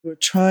We're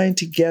trying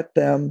to get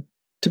them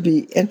to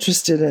be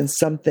interested in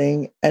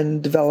something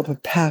and develop a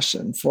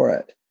passion for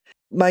it.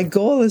 My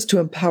goal is to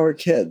empower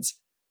kids.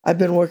 I've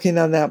been working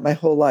on that my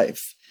whole life.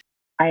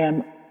 I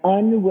am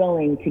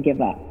unwilling to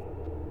give up.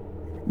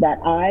 That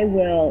I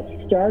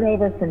will start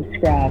over from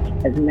scratch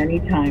as many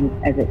times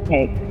as it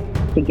takes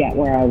to get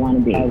where I want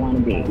to be.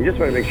 You just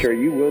want to make sure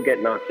you will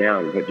get knocked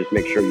down, but just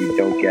make sure you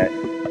don't get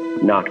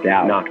knocked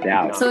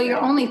out. So your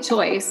only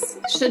choice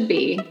should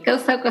be go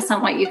focus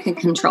on what you can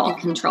control.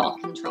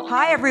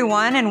 Hi,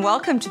 everyone, and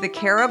welcome to the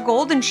Kara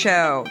Golden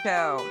Show.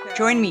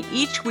 Join me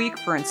each week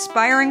for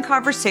inspiring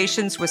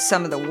conversations with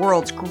some of the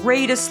world's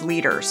greatest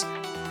leaders.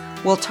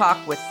 We'll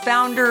talk with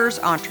founders,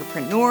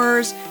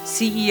 entrepreneurs,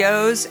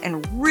 CEOs,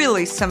 and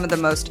really some of the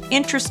most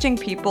interesting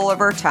people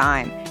of our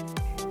time.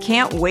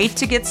 Can't wait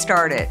to get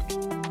started.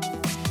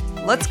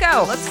 Let's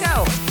go.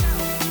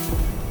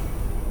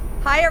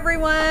 Hi,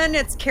 everyone.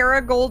 It's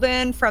Kara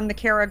Golden from The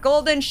Kara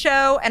Golden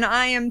Show, and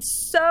I am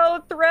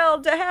so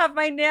thrilled to have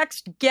my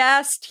next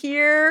guest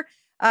here,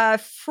 a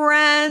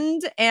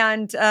friend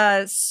and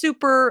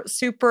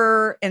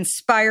super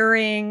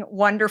inspiring,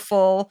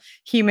 wonderful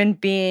human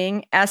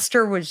being,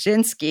 Esther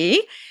Wojcicki.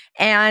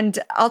 And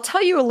I'll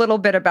tell you a little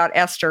bit about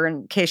Esther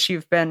in case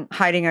you've been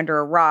hiding under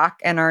a rock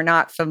and are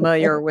not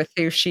familiar with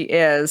who she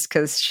is,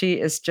 because she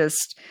is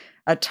just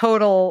a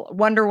total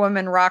Wonder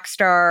Woman rock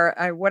star,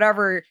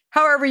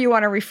 however you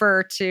want to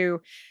refer to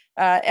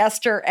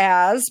Esther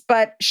as.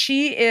 But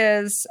she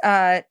is,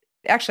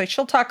 actually,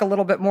 she'll talk a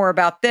little bit more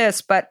about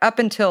this, but up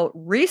until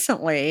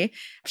recently,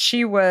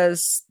 she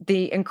was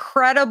the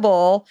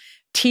incredible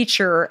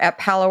teacher at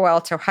Palo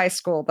Alto High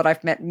School that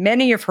I've met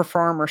many of her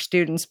former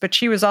students, but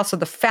she was also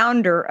the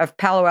founder of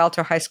Palo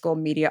Alto High School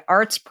Media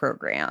Arts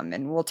Program.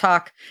 And we'll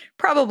talk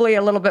probably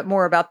a little bit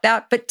more about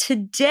that. But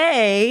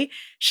today,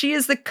 she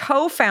is the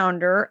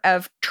co-founder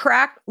of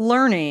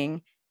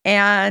TractLearning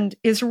and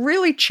is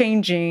really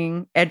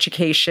changing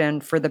education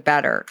for the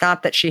better.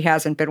 Not that she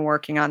hasn't been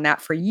working on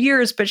that for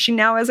years, but she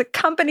now has a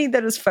company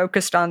that is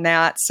focused on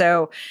that.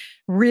 So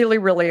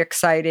really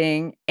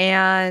exciting.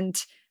 And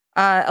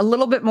a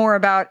little bit more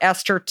about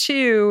Esther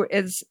too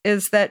is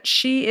that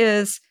she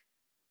is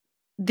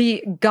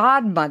the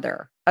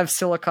godmother of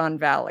Silicon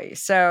Valley.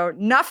 So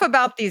enough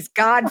about these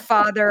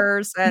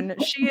godfathers, and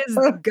she is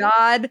the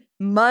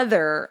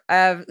godmother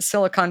of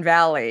Silicon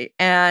Valley,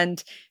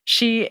 and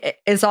she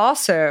is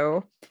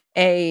also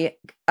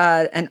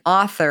an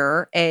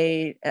author,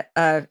 a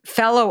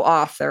fellow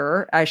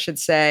author, I should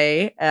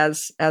say, as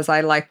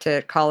I like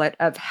to call it,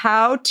 of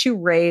How to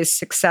Raise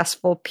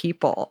Successful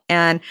People.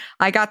 And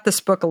I got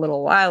this book a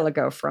little while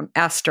ago from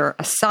Esther,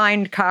 a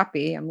signed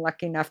copy I'm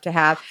lucky enough to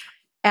have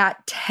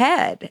at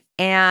TED.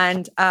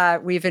 And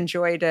we've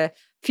enjoyed a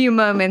few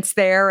moments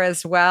there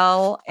as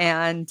well.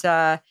 And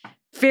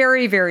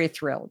very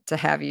thrilled to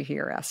have you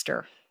here,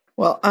 Esther.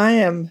 Well, I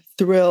am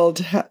thrilled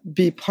to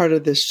be part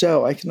of this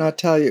show. I cannot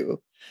tell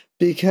you,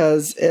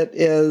 because it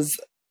is,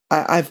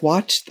 I've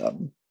watched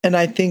them and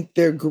I think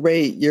they're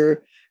great.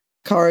 Your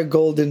Kara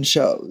Golden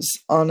shows,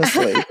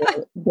 honestly,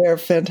 they're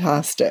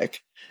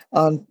fantastic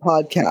on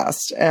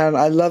podcasts. And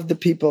I love the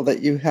people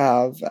that you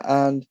have.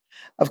 And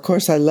of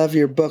course, I love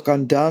your book,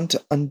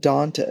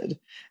 Undaunted.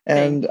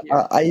 And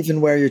I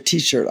even wear your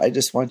t-shirt. I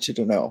just want you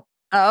to know.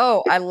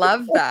 Oh, I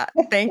love that.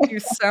 Thank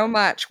you so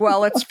much.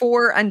 Well, it's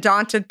for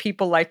undaunted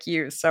people like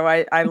you. So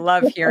I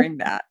love hearing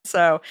that.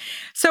 So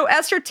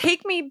Esther,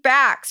 take me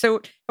back.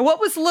 So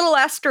what was little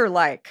Esther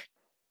like?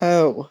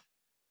 Oh,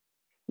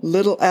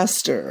 little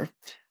Esther.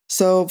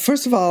 So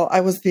first of all,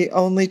 I was the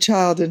only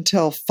child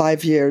until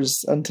 5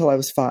 years, until I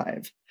was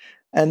 5.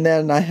 And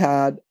then I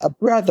had a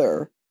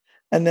brother,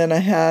 and then I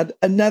had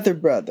another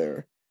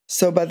brother.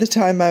 So by the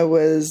time I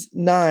was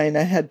 9,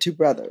 I had 2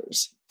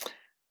 brothers.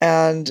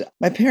 And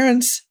my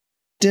parents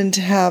didn't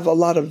have a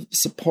lot of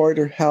support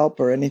or help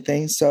or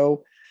anything,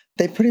 so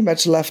they pretty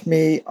much left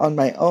me on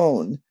my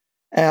own.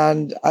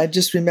 And I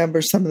just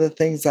remember some of the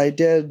things I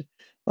did,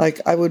 like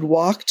I would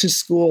walk to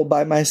school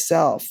by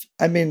myself.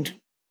 I mean,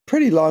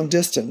 pretty long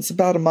distance,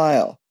 about a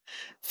mile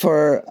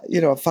for, a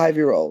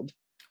 5-year-old.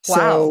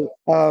 Wow.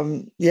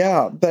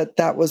 So, but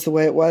that was the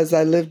way it was.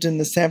 I lived in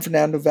the San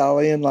Fernando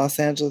Valley in Los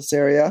Angeles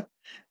area,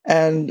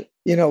 and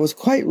it was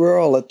quite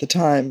rural at the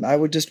time. I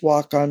would just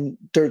walk on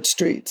dirt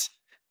streets.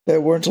 There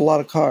weren't a lot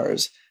of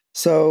cars.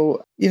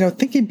 So,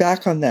 thinking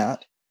back on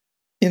that,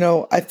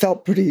 I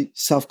felt pretty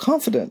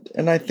self-confident.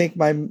 And I think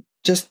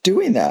just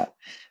doing that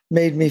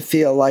made me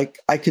feel like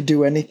I could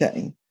do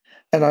anything.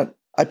 And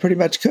I pretty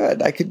much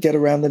could. I could get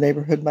around the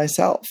neighborhood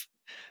myself.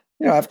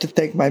 I have to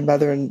thank my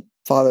mother and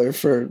father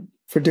for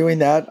doing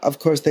that. Of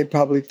course, they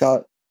probably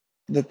thought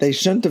that they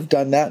shouldn't have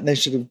done that and they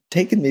should have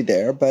taken me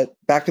there. But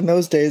back in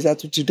those days,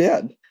 that's what you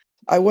did.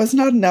 I was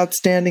not an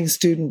outstanding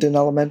student in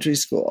elementary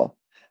school.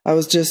 I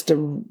was just a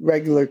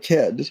regular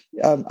kid.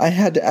 I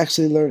had to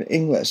actually learn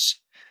English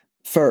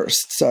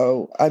first.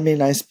 So,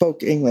 I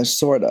spoke English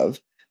sort of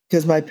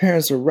because my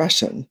parents were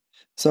Russian.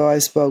 So I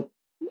spoke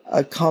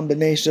a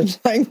combination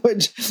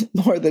language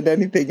more than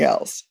anything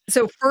else.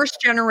 So first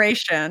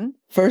generation,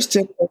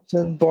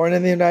 born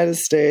in the United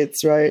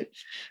States, right?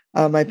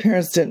 My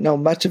parents didn't know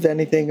much of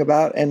anything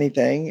about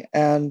anything.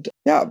 And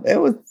yeah, it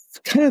was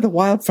kind of the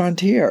wild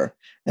frontier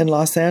in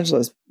Los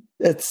Angeles.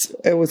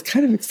 It was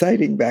kind of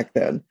exciting back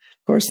then.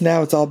 Of course,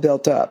 now it's all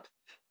built up,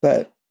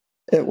 but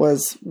it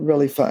was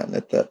really fun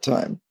at that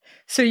time.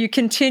 So you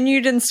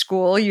continued in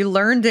school, you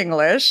learned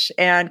English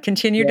and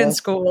continued in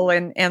school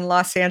in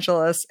Los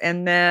Angeles.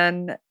 And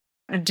then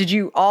did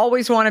you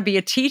always want to be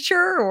a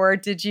teacher, or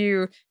did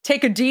you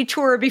take a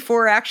detour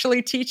before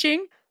actually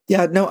teaching?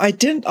 Yeah, no, I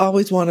didn't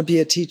always want to be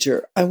a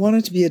teacher. I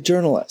wanted to be a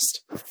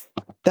journalist.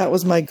 That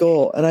was my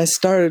goal. And I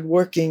started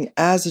working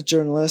as a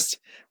journalist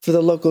for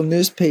the local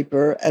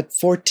newspaper at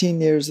 14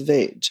 years of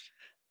age.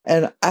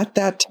 And at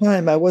that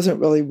time, I wasn't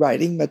really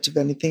writing much of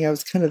anything. I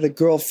was kind of the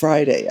girl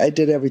Friday. I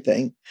did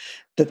everything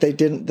that they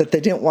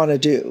didn't want to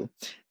do.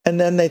 And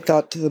then they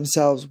thought to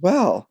themselves,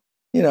 well,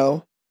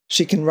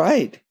 she can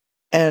write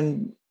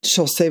and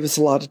she'll save us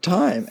a lot of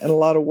time and a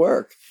lot of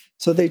work.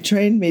 So they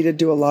trained me to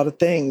do a lot of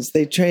things.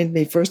 They trained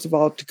me, first of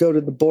all, to go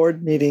to the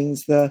board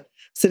meetings, the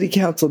city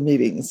council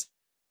meetings.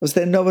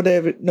 No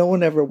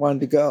one ever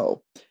wanted to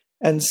go.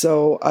 And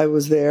so I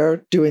was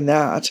there doing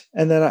that.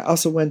 And then I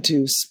also went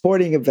to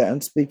sporting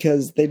events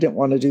because they didn't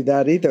want to do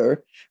that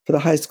either for the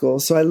high school.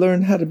 So I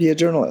learned how to be a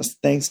journalist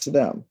thanks to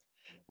them.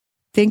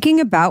 Thinking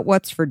about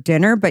what's for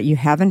dinner, but you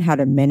haven't had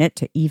a minute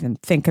to even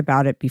think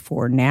about it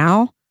before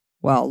now?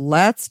 Well,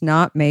 let's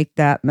not make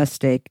that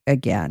mistake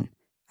again.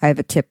 I have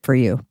a tip for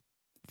you.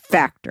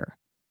 Factor.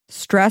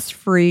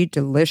 Stress-free,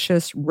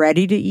 delicious,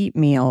 ready-to-eat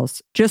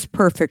meals, just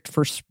perfect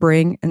for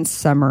spring and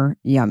summer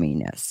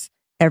yumminess.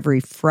 Every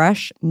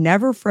fresh,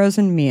 never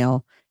frozen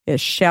meal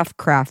is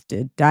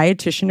chef-crafted,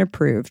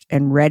 dietitian-approved,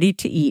 and ready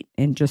to eat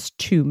in just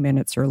 2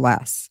 minutes or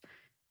less.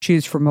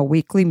 Choose from a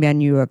weekly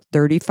menu of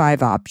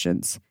 35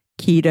 options: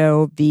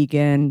 keto,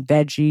 vegan,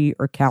 veggie,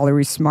 or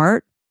calorie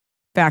smart.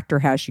 Factor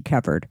has you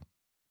covered.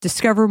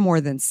 Discover more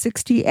than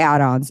 60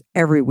 add-ons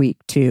every week,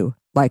 too,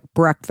 like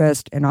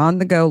breakfast and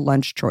on-the-go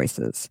lunch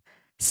choices.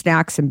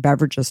 Snacks and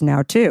beverages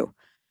now, too.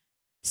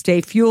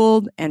 Stay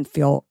fueled and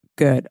feel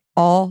good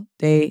all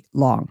day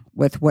long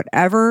with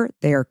whatever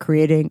they are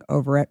creating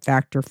over at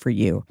Factor for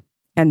you.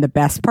 And the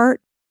best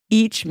part,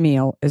 each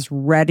meal is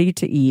ready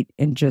to eat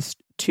in just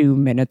 2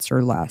 minutes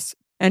or less.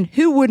 And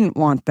who wouldn't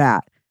want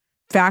that?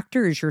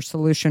 Factor is your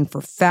solution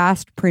for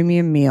fast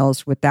premium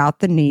meals without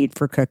the need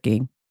for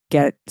cooking.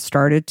 Get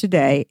started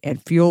today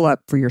and fuel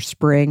up for your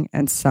spring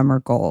and summer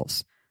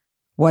goals.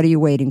 What are you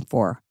waiting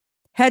for?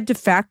 Head to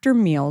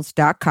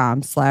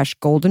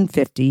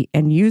factormeals.com/golden50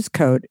 and use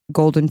code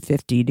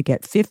golden50 to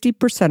get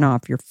 50%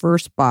 off your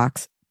first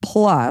box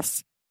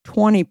plus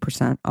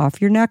 20%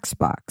 off your next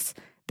box.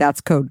 That's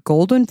code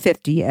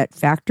golden50 at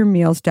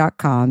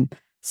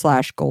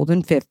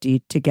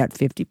factormeals.com/golden50 to get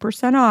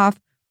 50% off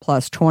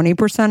plus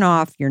 20%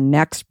 off your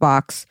next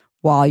box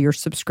while your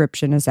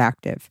subscription is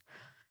active.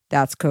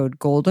 That's code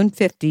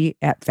golden50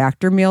 at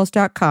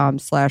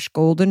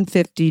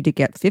factormeals.com/golden50 to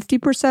get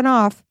 50%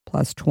 off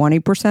plus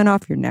 20%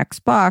 off your next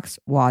box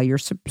while your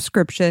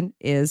subscription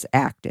is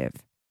active.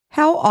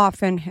 How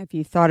often have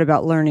you thought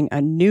about learning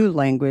a new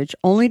language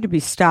only to be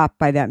stopped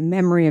by that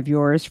memory of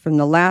yours from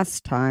the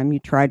last time you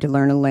tried to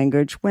learn a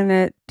language when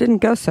it didn't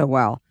go so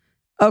well?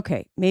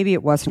 Okay, maybe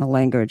it wasn't a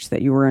language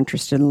that you were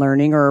interested in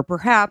learning, or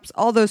perhaps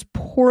all those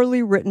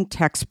poorly written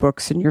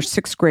textbooks in your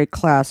 6th grade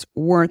class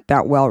weren't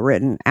that well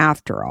written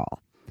after all.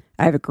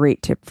 I have a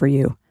great tip for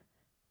you.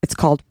 It's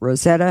called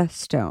Rosetta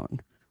Stone.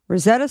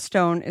 Rosetta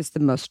Stone is the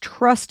most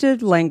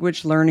trusted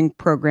language learning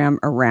program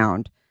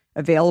around,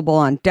 available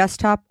on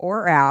desktop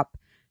or app,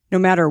 no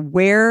matter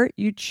where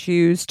you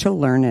choose to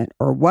learn it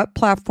or what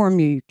platform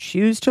you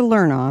choose to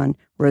learn on.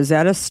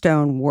 Rosetta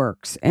Stone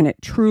works, and it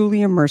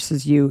truly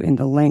immerses you in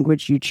the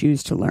language you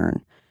choose to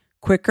learn,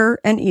 quicker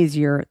and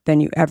easier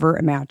than you ever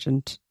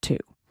imagined to.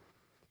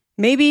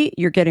 Maybe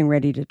you're getting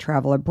ready to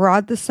travel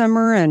abroad this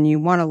summer and you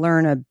want to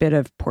learn a bit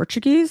of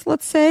Portuguese,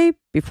 let's say,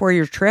 before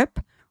your trip.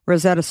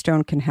 Rosetta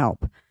Stone can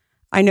help.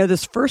 I know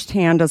this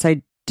firsthand as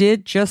I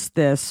did just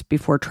this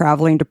before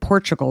traveling to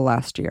Portugal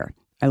last year.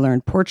 I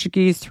learned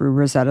Portuguese through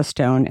Rosetta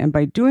Stone, and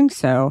by doing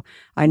so,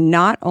 I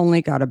not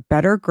only got a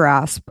better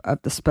grasp of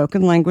the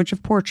spoken language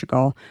of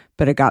Portugal,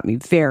 but it got me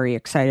very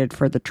excited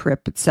for the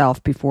trip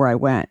itself before I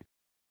went.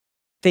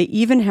 They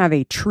even have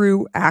a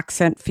true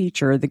accent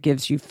feature that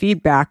gives you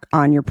feedback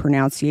on your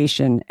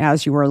pronunciation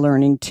as you are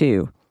learning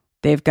too.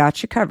 They've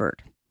got you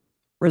covered.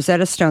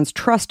 Rosetta Stone's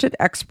trusted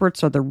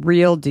experts are the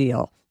real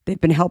deal. They've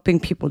been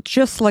helping people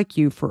just like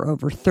you for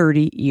over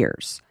 30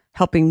 years.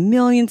 Helping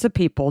millions of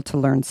people to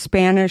learn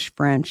Spanish,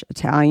 French,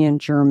 Italian,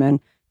 German,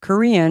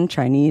 Korean,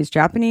 Chinese,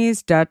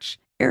 Japanese, Dutch,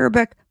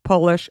 Arabic,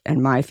 Polish,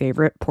 and my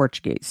favorite,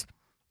 Portuguese.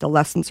 The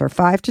lessons are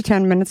 5 to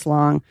 10 minutes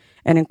long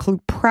and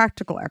include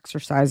practical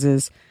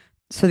exercises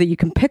so that you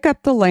can pick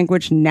up the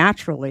language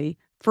naturally,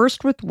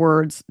 first with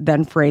words,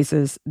 then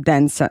phrases,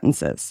 then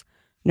sentences.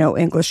 No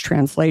English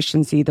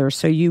translations either,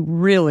 so you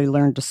really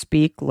learn to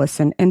speak,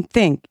 listen, and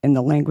think in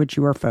the language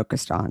you are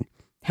focused on,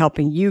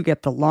 helping you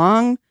get the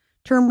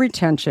long-term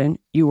retention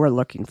you are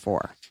looking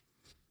for.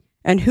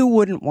 And who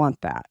wouldn't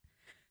want that?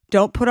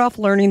 Don't put off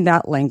learning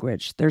that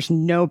language. There's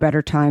no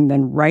better time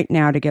than right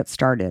now to get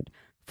started.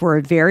 For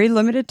a very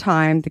limited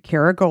time, the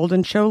Kara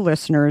Golden Show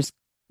listeners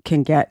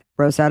can get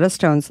Rosetta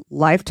Stone's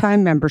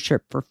lifetime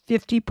membership for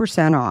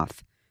 50%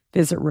 off.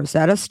 Visit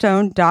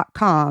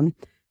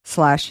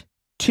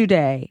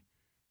rosettastone.com/today.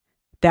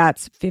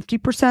 That's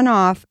 50%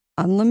 off,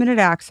 unlimited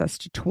access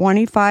to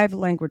 25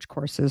 language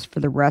courses for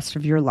the rest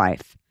of your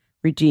life.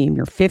 Redeem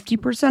your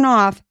 50%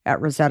 off at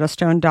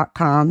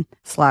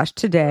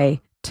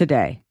rosettastone.com/today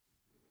today.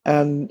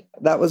 And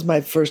that was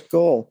my first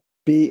goal,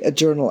 be a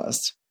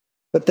journalist.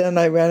 But then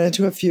I ran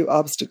into a few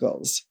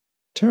obstacles.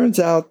 Turns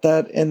out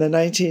that in the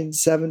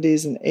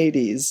 1970s and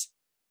 80s,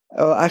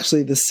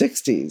 actually the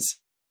 60s,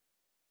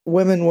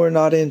 women were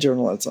not in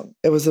journalism.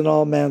 It was an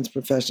all-man's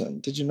profession.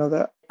 Did you know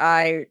that?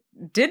 I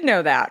did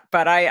know that,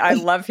 but I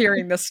love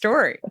hearing the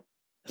story.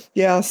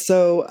 Yeah,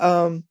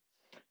 so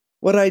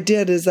what I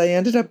did is I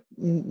ended up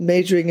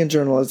majoring in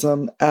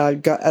journalism,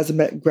 got as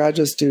a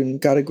graduate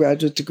student, got a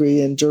graduate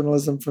degree in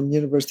journalism from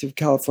University of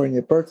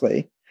California,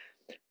 Berkeley.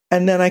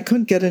 And then I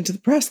couldn't get into the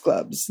press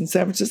clubs in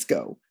San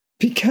Francisco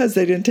because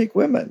they didn't take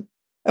women.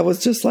 I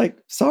was just like,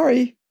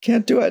 sorry,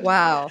 can't do it.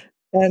 Wow.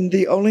 And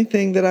the only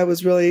thing that I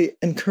was really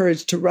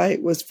encouraged to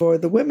write was for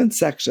the women's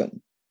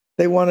section.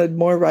 They wanted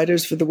more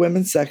writers for the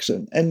women's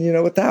section. And you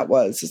know what that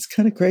was? It's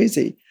kind of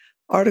crazy.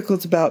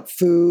 Articles about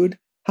food,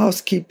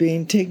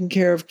 housekeeping, taking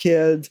care of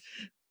kids.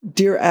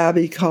 Dear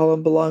Abby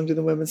column belonged to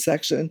the women's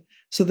section.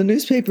 So the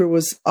newspaper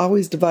was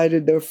always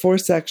divided. There were 4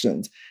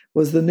 sections.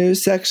 Was the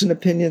news section,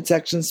 opinion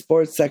section,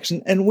 sports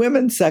section, and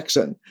women's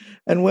section.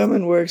 And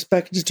women were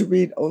expected to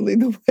read only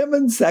the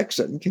women's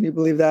section. Can you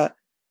believe that?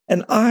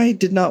 And I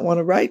did not want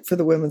to write for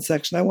the women's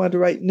section. I wanted to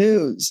write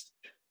news.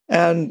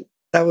 And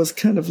that was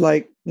kind of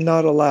like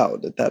not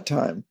allowed at that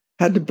time.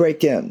 Had to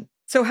break in.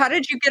 So how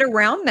did you get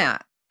around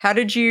that? How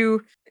did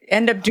you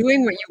end up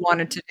doing what you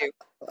wanted to do?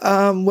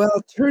 Well,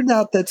 it turned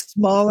out that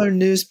smaller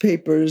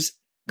newspapers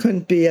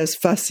couldn't be as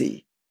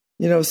fussy.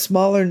 You know,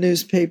 smaller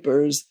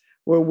newspapers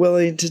were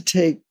willing to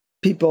take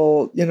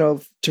people, you know,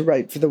 to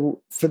write for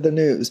the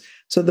news.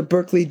 So the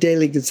Berkeley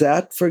Daily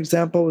Gazette, for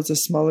example, was a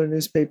smaller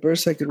newspaper,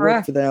 so I could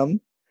work for them.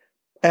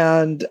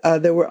 And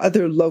there were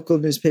other local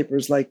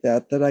newspapers like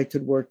that I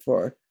could work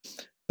for.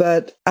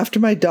 But after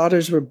my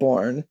daughters were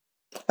born,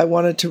 I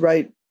wanted to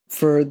write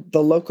for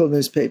the local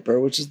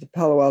newspaper, which is the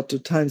Palo Alto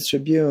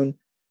Times-Tribune,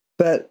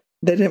 but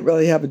they didn't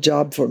really have a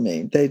job for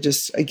me. They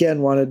just,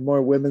 again, wanted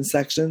more women's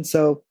section.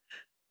 So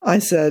I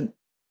said,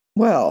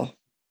 well,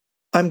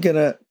 I'm going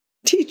to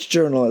teach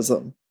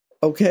journalism.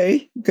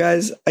 Okay,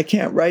 guys, I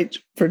can't write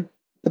for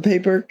the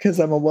paper because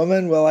I'm a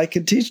woman. Well, I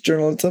can teach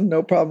journalism.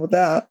 No problem with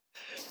that.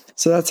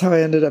 So that's how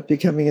I ended up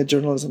becoming a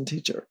journalism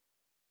teacher.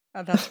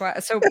 Oh, that's why.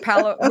 So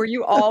Palo, were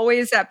you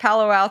always at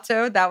Palo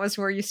Alto? That was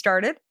where you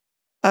started?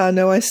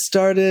 No, I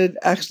started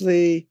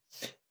actually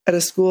at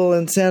a school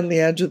in San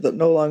Leandro that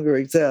no longer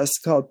exists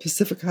called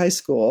Pacific High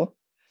School.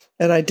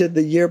 And I did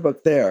the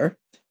yearbook there.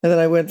 And then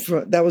I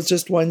that was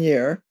just 1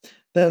 year.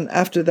 Then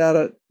after that,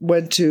 I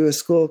went to a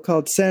school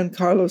called San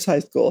Carlos High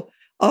School,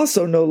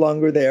 also no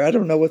longer there. I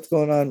don't know what's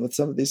going on with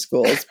some of these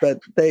schools, but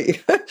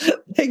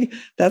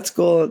that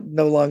school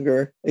no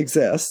longer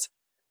exists.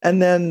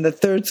 And then the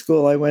third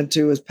school I went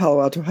to was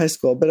Palo Alto High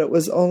School, but it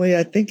was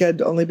I think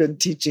I'd only been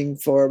teaching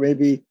for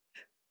maybe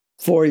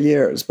 4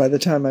 years by the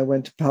time I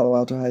went to Palo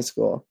Alto High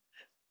School.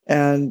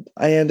 And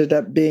I ended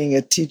up being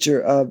a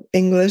teacher of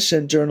English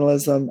and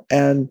journalism,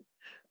 and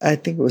I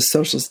think it was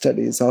social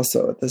studies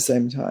also at the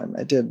same time.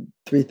 I did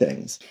 3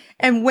 things.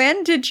 And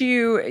when did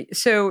you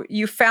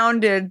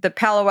founded the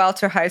Palo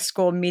Alto High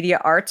School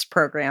Media Arts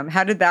program.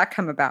 How did that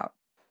come about?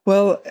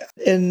 Well,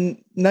 in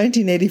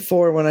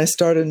 1984, when I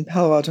started in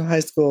Palo Alto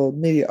High School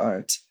Media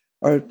Arts,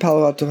 or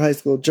Palo Alto High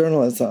School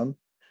Journalism,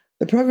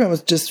 the program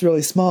was just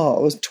really small.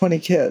 It was 20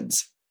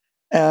 kids.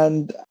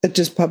 And it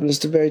just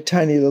published a very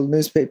tiny little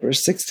newspaper,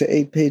 6 to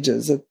 8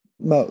 pages at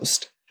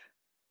most.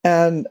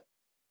 And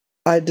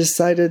I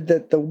decided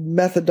that the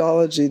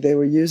methodology they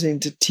were using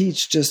to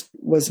teach just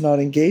was not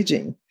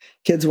engaging.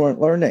 Kids weren't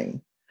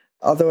learning.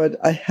 Although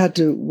I had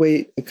to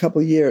wait a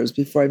couple years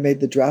before I made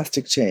the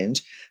drastic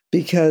change,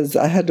 because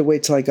I had to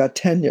wait till I got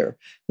tenure.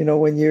 You know,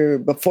 when you're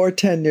before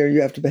tenure,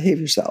 you have to behave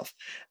yourself.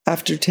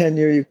 After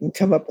tenure, you can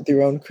come up with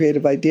your own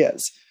creative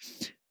ideas.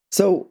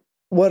 So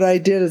what I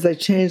did is I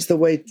changed the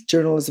way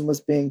journalism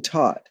was being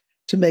taught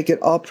to make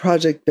it all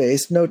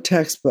project-based, no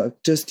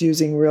textbook, just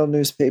using real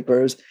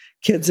newspapers,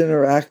 kids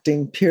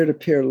interacting,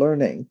 peer-to-peer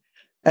learning.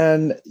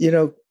 And, you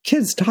know,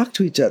 kids talk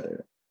to each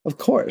other, of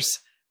course.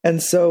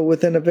 And so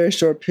within a very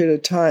short period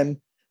of time,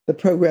 the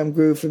program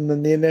grew from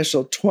the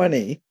initial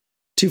 20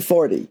 to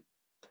 40.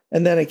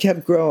 And then it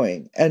kept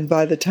growing. And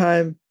by the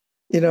time,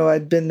 you know,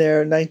 I'd been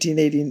there in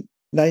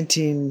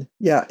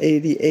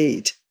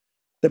 1988,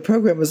 the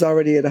program was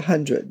already at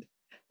 100.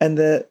 And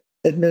the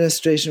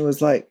administration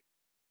was like,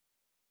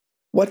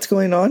 what's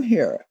going on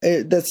here?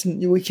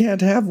 We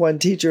can't have one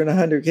teacher and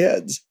 100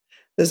 kids.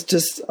 It's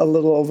just a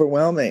little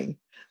overwhelming.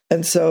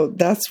 And so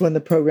that's when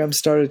the program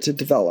started to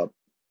develop.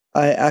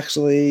 I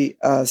actually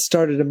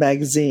started a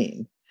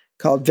magazine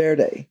called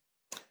Verde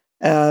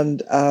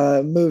and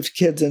moved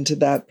kids into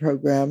that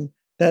program,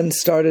 then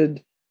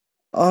started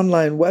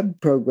online web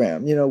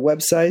program,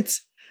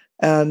 websites.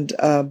 And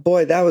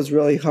boy, that was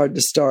really hard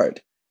to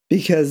start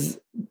because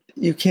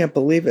you can't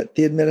believe it.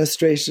 The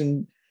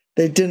administration,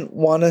 they didn't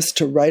want us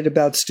to write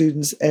about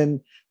students,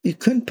 and you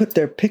couldn't put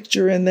their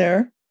picture in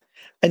there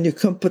and you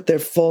couldn't put their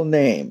full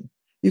name.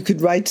 You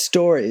could write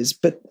stories,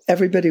 but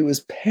everybody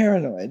was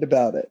paranoid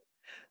about it.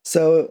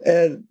 So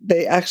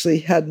they actually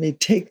had me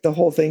take the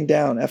whole thing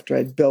down after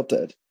I'd built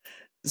it.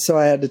 So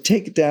I had to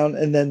take it down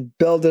and then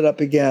build it up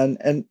again.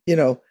 And,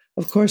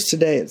 of course,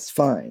 today it's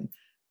fine.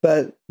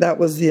 But that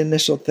was the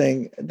initial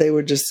thing. They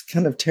were just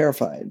kind of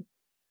terrified.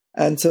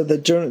 And so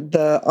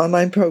the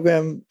online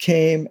program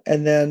came,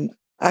 and then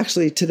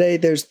actually today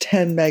there's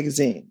 10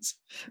 magazines.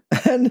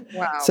 And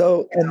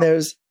wow. And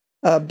there's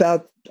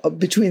about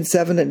between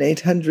 700 and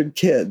 800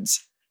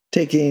 kids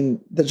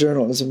taking the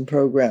journalism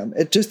program.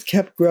 It just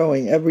kept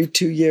growing. Every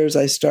 2 years,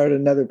 I start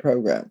another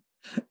program.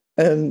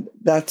 And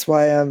that's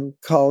why I'm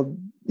called,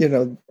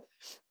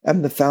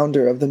 I'm the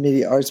founder of the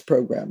Media Arts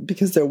program,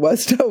 because there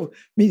was no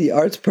Media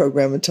Arts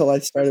program until I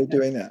started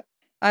doing that.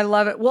 I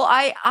love it. Well,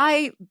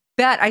 I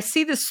bet I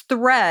see this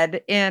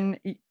thread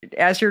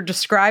as you're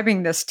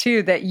describing this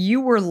too, that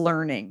you were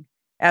learning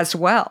as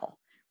well,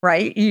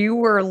 right? You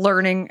were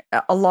learning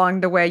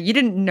along the way. You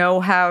didn't know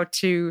how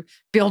to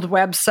build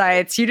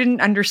websites. You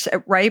didn't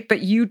understand, right?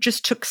 But you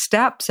just took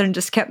steps and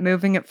just kept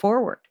moving it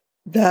forward.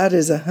 That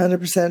is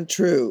 100%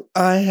 true.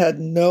 I had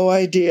no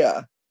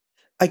idea.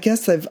 I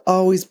guess I've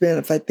always been,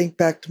 if I think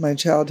back to my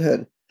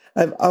childhood,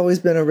 I've always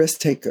been a risk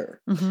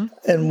taker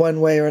in one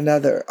way or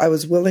another. I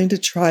was willing to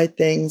try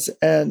things,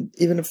 and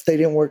even if they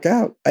didn't work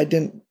out,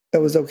 it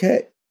was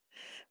okay.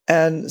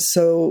 And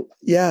so,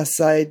 yes,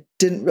 I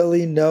didn't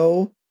really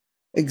know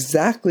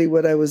exactly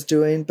what I was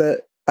doing,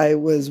 but I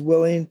was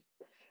willing.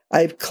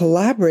 I've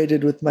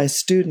collaborated with my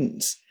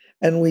students,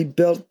 and we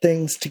built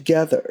things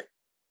together.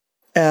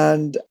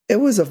 And it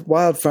was a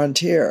wild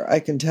frontier, I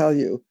can tell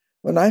you.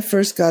 When I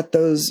first got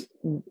those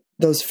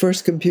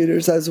first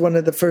computers, I was one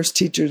of the first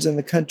teachers in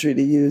the country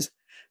to use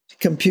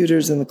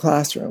computers in the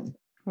classroom.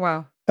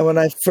 Wow. And when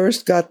I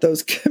first got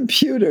those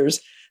computers,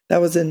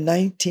 that was in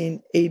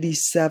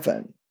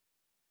 1987.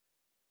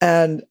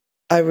 And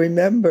I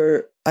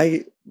remember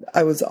I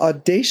was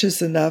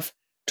audacious enough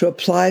to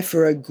apply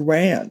for a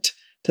grant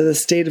to the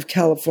state of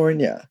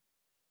California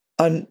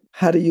on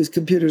how to use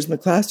computers in the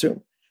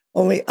classroom.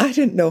 Only I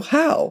didn't know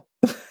how.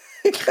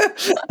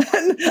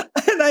 and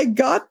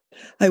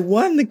I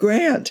won the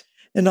grant.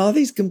 And all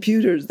these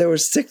computers, there were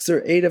 6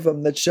 or 8 of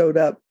them that showed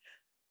up.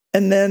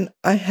 And then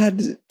I had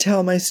to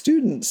tell my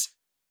students,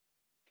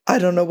 I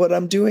don't know what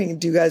I'm doing.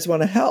 Do you guys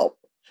want to help?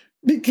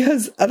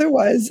 Because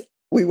otherwise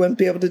we wouldn't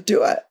be able to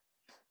do it.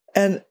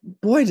 And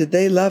boy, did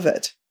they love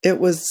it. It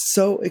was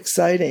so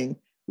exciting.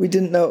 We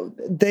didn't know.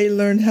 They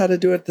learned how to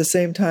do it at the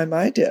same time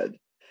I did.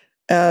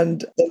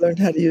 And they learned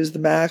how to use the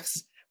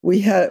Macs.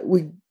 We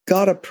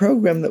got a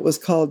program that was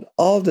called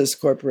Aldus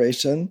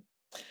Corporation.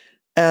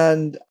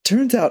 And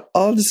turns out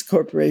Aldus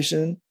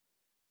Corporation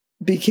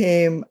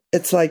became,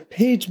 it's like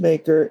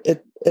PageMaker.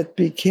 It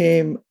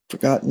became,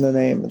 forgotten the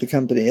name of the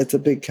company. It's a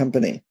big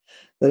company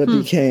that it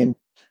became.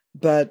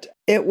 But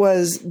it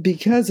was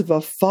because of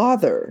a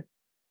father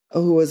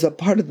who was a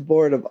part of the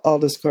board of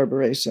Aldus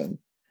Corporation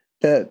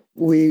that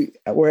we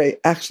were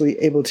actually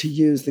able to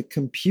use the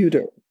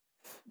computer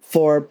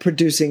for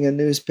producing a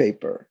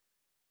newspaper.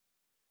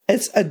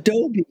 It's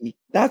Adobe.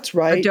 That's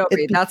right.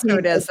 Adobe. That's what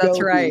it is. Adobe.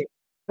 That's right.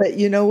 But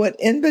you know what?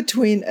 In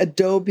between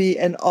Adobe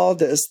and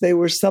Aldus, they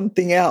were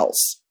something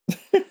else.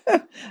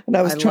 And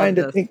I was trying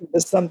to think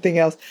of something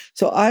else.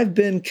 So I've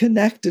been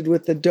connected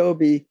with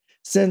Adobe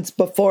since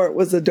before it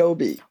was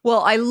Adobe.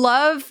 Well, I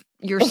love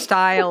your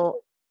style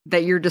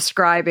that you're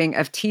describing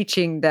of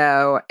teaching,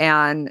 though,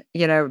 and,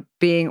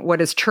 being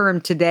what is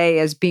termed today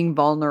as being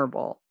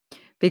vulnerable.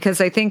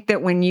 Because I think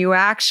that when you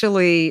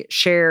actually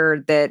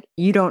share that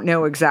you don't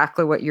know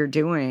exactly what you're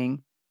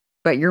doing,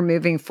 but you're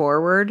moving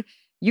forward,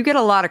 you get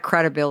a lot of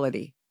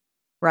credibility,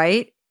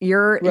 right?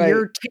 You're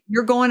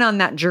going on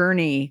that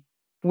journey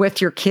with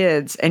your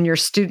kids and your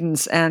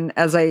students. And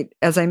as I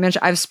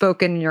mentioned, I've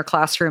spoken in your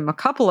classroom a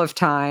couple of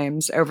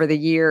times over the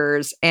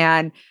years,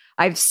 and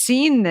I've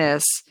seen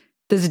this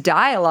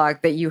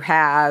dialogue that you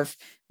have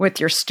with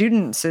your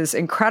students is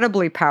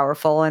incredibly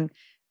powerful. And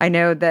I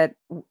know that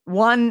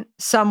one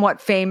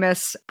somewhat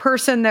famous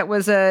person that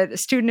was a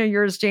student of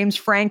yours, James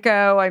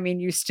Franco,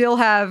 you still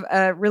have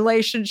a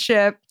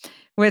relationship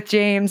with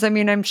James.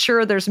 I'm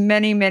sure there's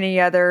many, many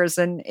others.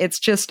 And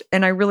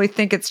I really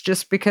think it's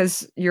just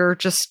because you're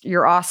just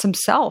your awesome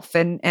self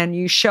and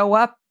you show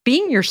up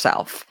being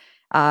yourself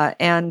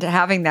and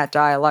having that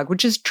dialogue,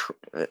 which is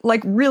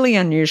really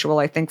unusual,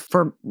 I think,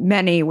 for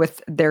many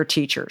with their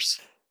teachers.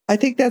 I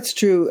think that's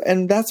true.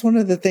 And that's one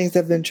of the things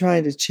I've been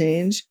trying to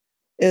change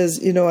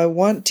is, I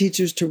want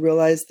teachers to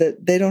realize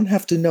that they don't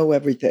have to know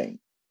everything.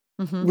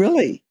 Mm-hmm.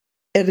 Really.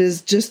 It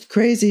is just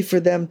crazy for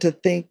them to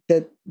think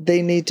that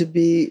they need to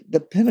be the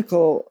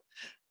pinnacle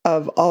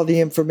of all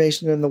the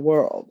information in the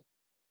world.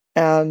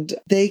 And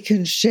they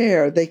can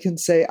share, they can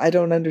say, I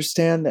don't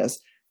understand this.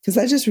 Because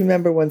I just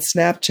remember when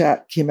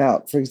Snapchat came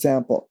out, for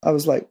example, I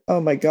was like, oh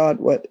my God,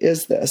 what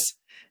is this?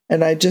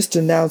 And I just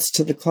announced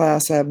to the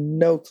class, I have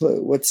no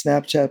clue what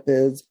Snapchat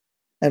is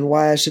and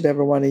why I should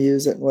ever want to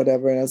use it and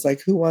whatever. And I was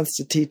like, who wants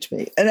to teach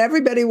me? And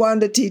everybody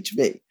wanted to teach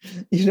me.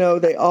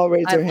 They all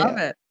raised their hand. I love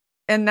it.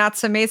 And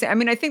that's amazing. I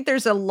mean, I think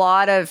there's a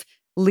lot of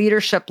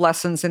leadership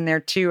lessons in there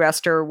too,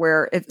 Esther,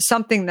 where it's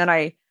something that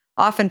I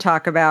often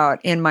talk about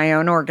in my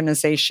own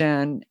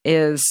organization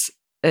is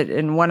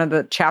in one of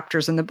the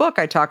chapters in the book,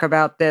 I talk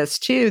about this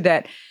too,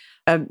 that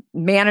a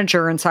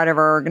manager inside of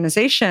our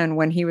organization,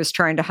 when he was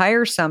trying to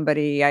hire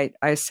somebody,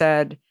 I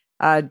said,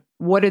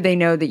 what do they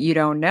know that you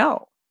don't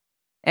know?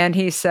 And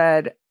he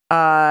said,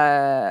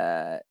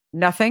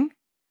 nothing.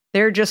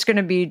 They're just going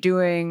to be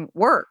doing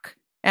work.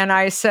 And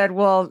I said,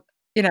 well,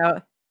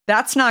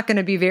 that's not going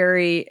to be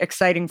very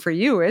exciting for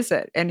you, is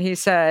it? And he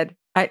said,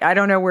 I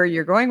don't know where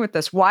you're going with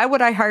this. Why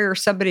would I hire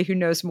somebody who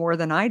knows more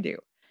than I do?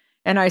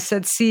 And I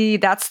said, see,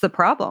 that's the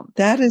problem.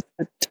 That is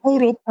the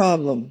total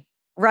problem.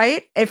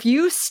 Right? If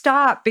you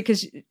stop,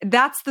 because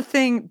that's the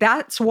thing,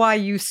 that's why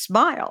you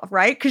smile,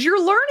 right? Because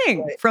you're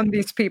learning from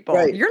these people.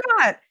 Right.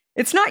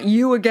 It's not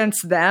you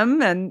against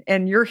them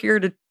and you're here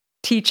to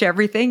teach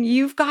everything.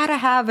 You've got to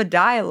have a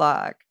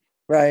dialogue.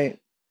 Right.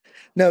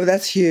 No,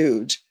 that's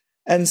huge.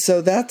 And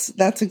so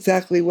that's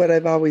exactly what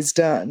I've always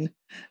done.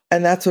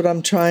 And that's what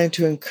I'm trying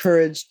to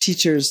encourage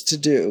teachers to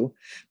do,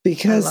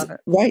 because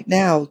right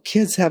now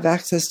kids have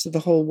access to the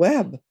whole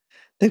web.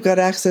 They've got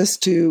access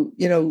to,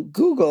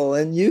 Google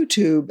and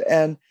YouTube,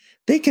 and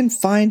they can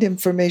find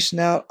information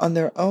out on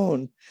their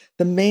own.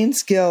 The main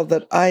skill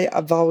that I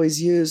have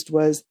always used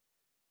was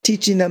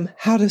teaching them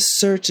how to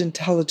search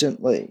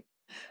intelligently.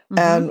 Mm-hmm.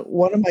 And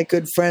one of my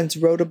good friends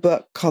wrote a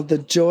book called The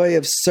Joy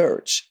of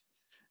Search.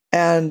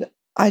 And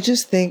I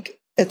just think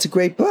it's a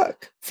great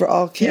book for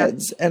all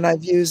kids. Yeah. And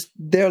I've used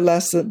the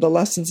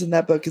lessons in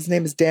that book. His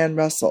name is Dan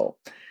Russell.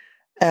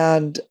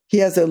 And he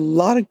has a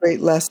lot of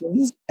great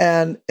lessons.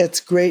 And it's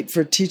great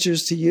for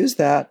teachers to use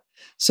that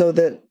so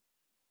that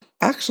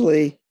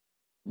actually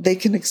they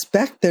can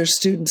expect their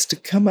students to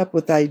come up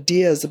with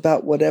ideas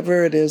about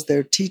whatever it is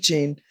they're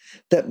teaching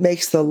that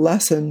makes the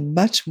lesson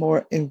much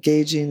more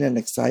engaging and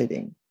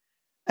exciting.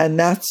 And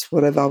that's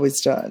what I've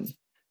always done.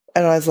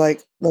 And I was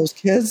like, those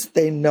kids,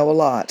 they know a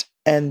lot.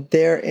 And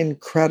they're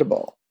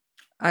incredible.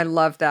 I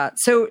love that.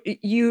 So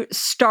you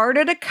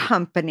started a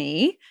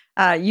company.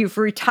 You've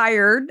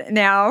retired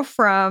now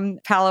from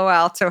Palo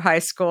Alto High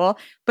School,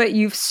 but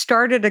you've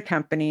started a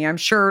company. I'm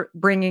sure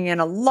bringing in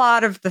a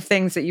lot of the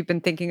things that you've been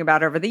thinking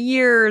about over the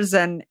years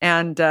and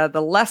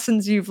the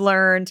lessons you've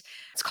learned.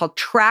 It's called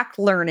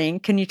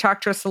TractLearning. Can you talk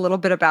to us a little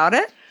bit about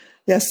it?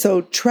 Yes.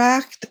 So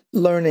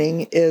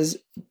TractLearning is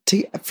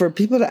for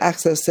people to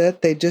access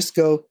it. They just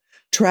go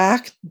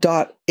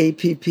tract.app,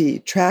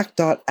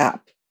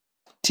 tract.app,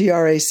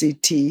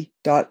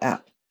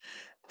 tract.app.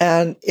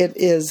 And it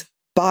is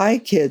by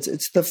kids.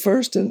 It's the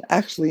first and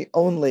actually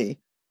only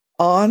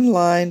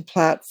online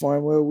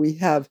platform where we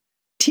have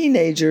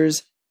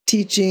teenagers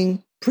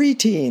teaching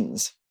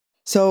preteens.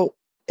 So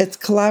it's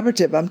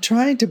collaborative. I'm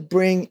trying to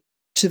bring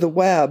to the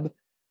web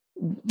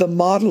the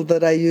model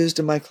that I used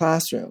in my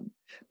classroom,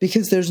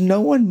 because there's no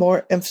one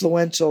more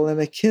influential in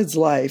a kid's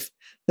life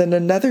than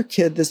another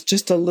kid that's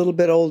just a little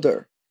bit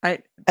older.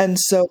 And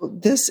so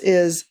this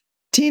is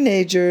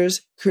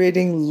teenagers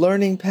creating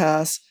learning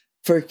paths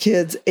for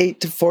kids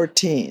 8 to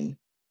 14.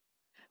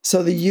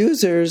 So the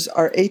users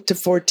are 8 to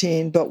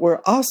 14, but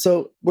we're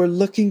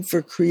looking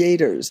for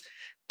creators,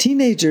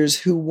 teenagers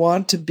who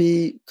want to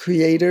be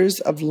creators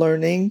of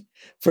learning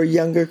for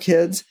younger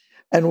kids.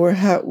 And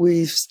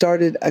we've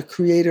started a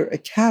creator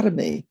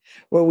academy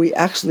where we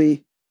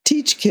actually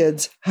teach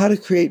kids how to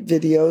create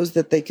videos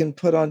that they can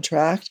put on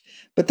Tract,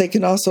 but they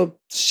can also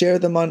share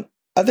them on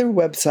other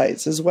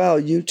websites as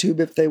well, YouTube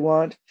if they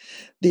want.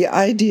 The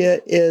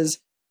idea is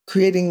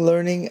creating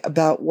learning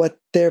about what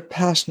they're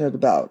passionate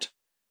about.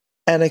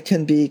 And it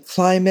can be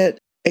climate,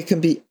 it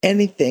can be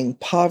anything,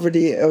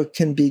 poverty, or it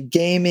can be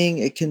gaming,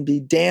 it can be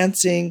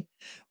dancing.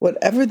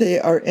 Whatever they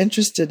are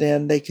interested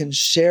in, they can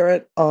share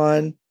it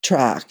on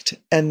Tract.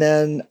 And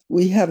then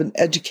we have an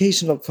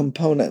educational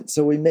component.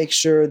 So we make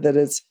sure that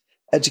it's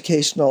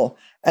educational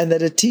and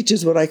that it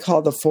teaches what I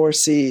call the 4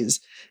 C's.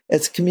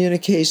 It's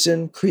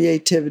communication,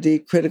 creativity,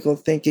 critical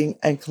thinking,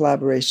 and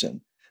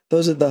collaboration.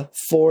 Those are the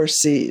 4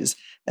 C's.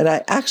 And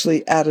I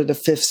actually added a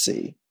 5th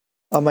C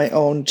on my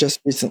own just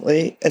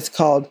recently. It's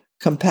called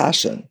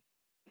compassion.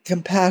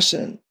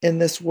 Compassion. In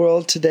this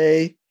world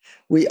today,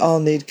 we all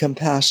need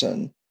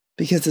compassion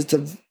because it's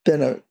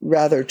been a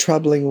rather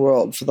troubling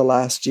world for the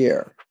last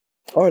year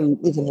or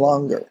even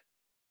longer.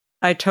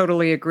 I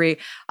totally agree.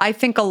 I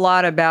think a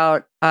lot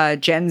about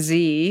Gen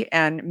Z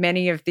and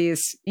many of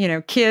these,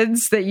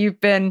 kids that you've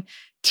been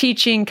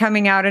teaching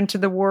coming out into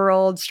the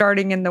world,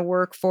 starting in the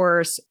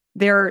workforce.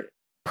 They're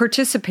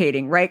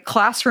participating, right?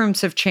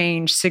 Classrooms have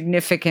changed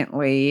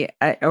significantly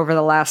over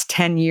the last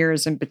 10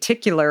 years in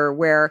particular,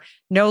 where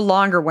no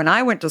longer when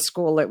I went to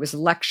school, it was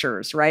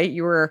lectures, right?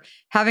 You were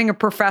having a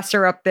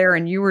professor up there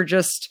and you were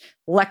just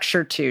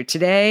lectured to.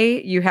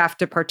 Today, you have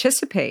to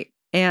participate.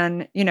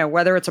 And,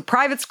 whether it's a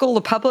private school,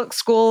 a public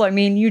school,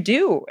 you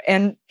do.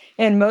 And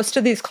most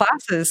of these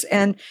classes.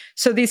 And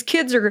so these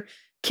kids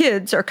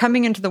are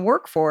coming into the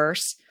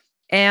workforce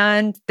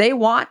and they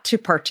want to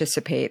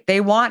participate.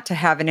 They want to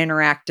have an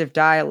interactive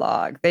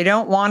dialogue. They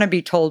don't want to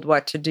be told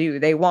what to do.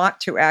 They want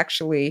to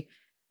actually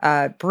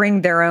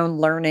bring their own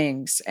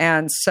learnings.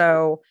 And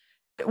so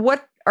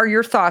what are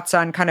your thoughts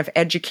on kind of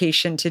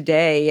education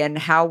today and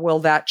how will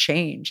that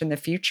change in the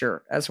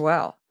future as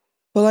well?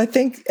 Well, I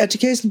think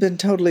education's been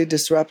totally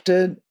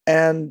disrupted.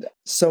 And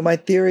so my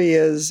theory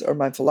is, or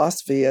my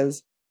philosophy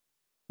is,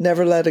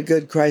 never let a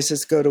good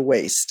crisis go to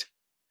waste.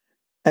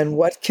 And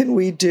what can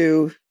we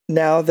do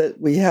now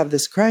that we have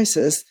this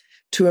crisis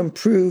to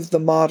improve the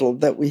model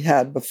that we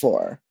had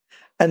before?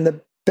 And the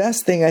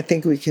best thing I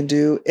think we can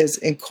do is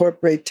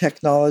incorporate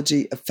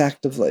technology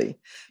effectively,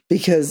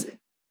 because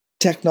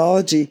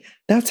technology,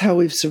 that's how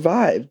we've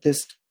survived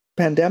this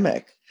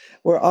pandemic.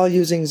 We're all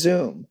using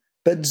Zoom,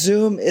 but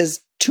Zoom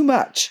is too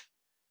much.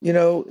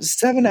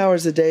 7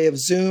 hours a day of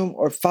Zoom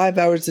or 5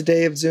 hours a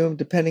day of Zoom,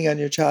 depending on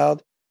your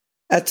child,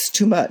 that's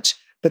too much.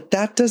 But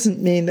that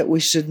doesn't mean that we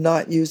should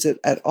not use it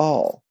at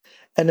all.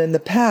 And in the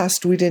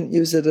past, we didn't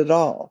use it at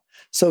all.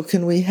 So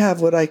can we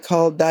have what I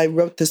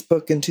wrote this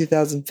book in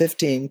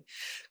 2015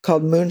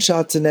 called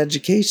Moonshots in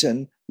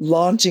Education,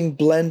 launching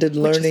blended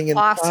learning in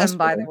the classroom. Awesome,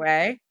 by the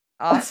way.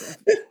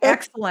 Awesome.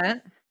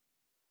 Excellent.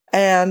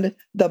 And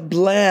the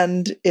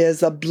blend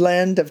is a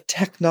blend of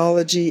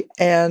technology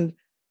and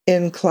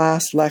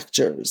in-class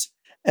lectures.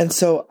 And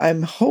so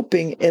I'm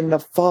hoping in the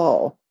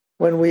fall,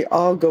 when we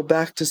all go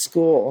back to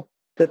school,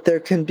 that there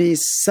can be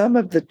some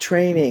of the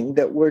training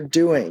that we're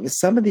doing,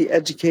 some of the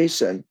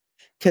education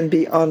can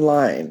be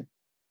online.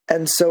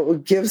 And so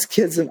it gives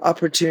kids an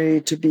opportunity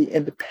to be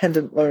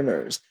independent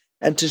learners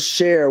and to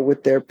share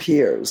with their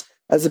peers,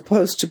 as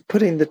opposed to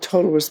putting the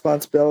total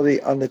responsibility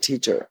on the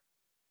teacher.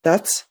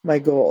 That's my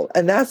goal.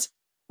 And that's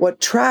what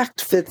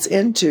Tract fits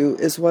into,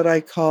 is what I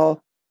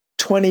call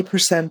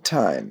 20%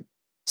 time.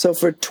 So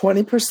for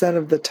 20%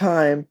 of the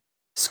time,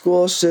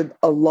 schools should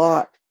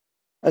allot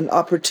an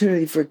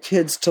opportunity for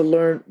kids to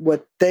learn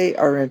what they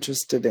are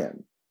interested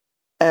in.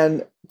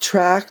 And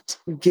Tract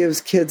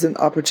gives kids an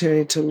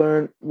opportunity to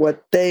learn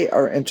what they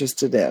are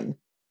interested in.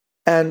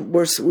 And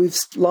we've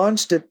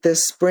launched it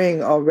this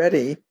spring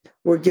already.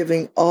 We're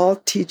giving all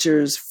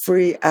teachers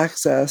free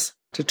access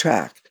to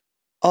Tract.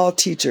 All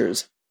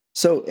teachers.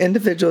 So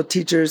individual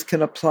teachers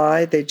can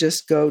apply. They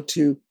just go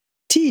to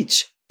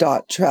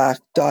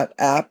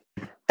teach.tract.app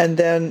and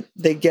then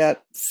they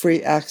get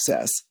free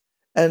access.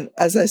 And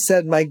as I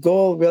said, my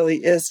goal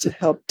really is to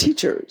help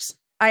teachers.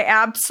 I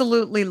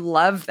absolutely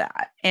love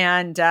that.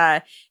 And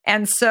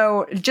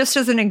so just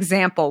as an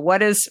example,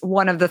 what is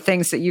one of the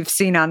things that you've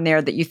seen on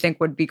there that you think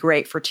would be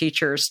great for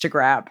teachers to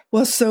grab?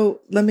 Well,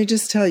 so let me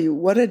just tell you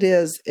what it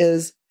is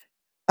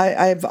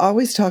I've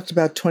always talked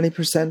about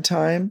 20%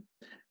 time.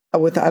 I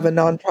have a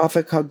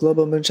nonprofit called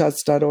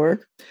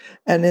globalmoonshots.org.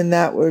 And in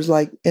that was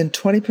like, in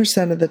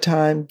 20% of the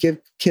time,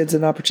 give kids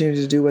an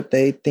opportunity to do what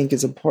they think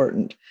is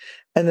important.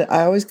 And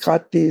I always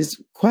got these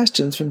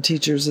questions from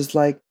teachers is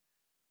like,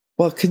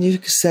 well, can you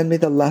send me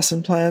the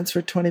lesson plans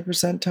for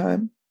 20%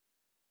 time?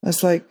 I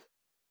was like,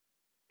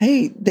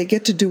 hey, they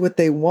get to do what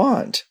they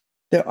want.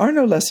 There are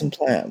no lesson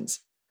plans.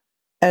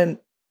 And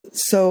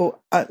so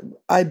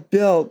I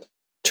built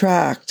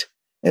Tract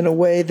in a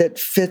way that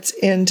fits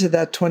into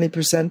that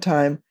 20%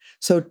 time.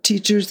 So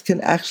teachers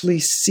can actually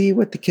see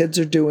what the kids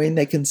are doing.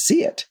 They can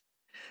see it.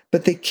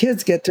 But the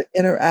kids get to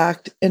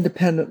interact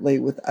independently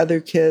with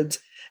other kids,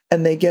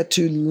 and they get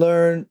to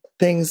learn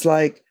things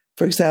like,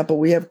 for example,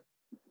 we have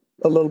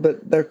a little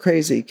bit, they're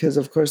crazy because,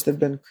 of course, they've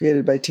been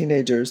created by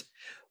teenagers.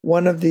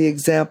 One of the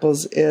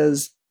examples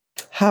is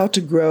how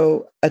to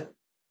grow a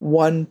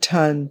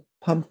 1-ton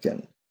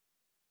pumpkin.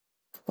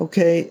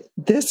 Okay,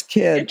 this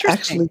kid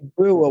actually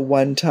grew a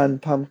 1-ton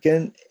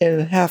pumpkin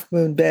in Half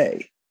Moon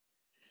Bay.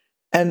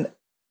 And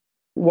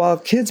while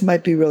kids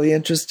might be really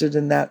interested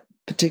in that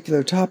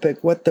particular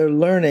topic, what they're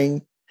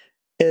learning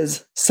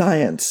is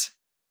science.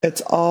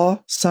 It's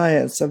all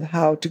science of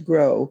how to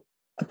grow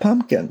a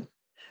pumpkin.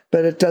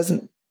 But it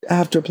doesn't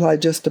have to apply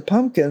just to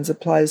pumpkins, it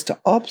applies to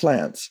all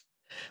plants.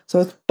 So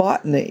it's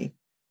botany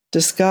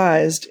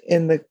disguised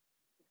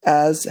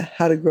as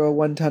how to grow a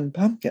 1-ton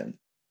pumpkin.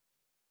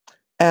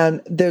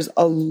 And there's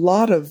a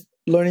lot of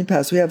learning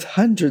paths. We have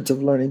hundreds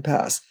of learning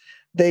paths.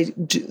 They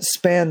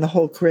span the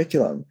whole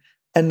curriculum,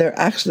 and they're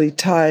actually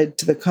tied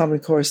to the Common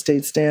Core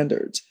state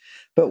standards.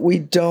 But we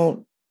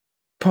don't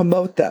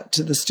promote that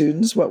to the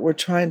students. What we're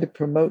trying to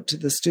promote to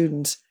the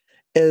students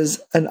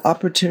is an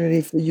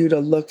opportunity for you to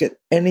look at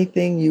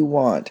anything you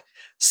want,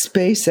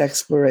 space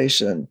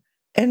exploration,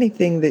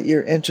 anything that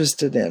you're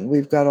interested in.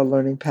 We've got a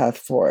learning path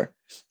for.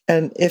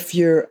 And if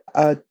you're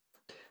a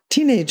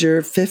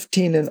teenager,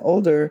 15 and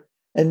older,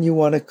 and you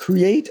want to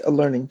create a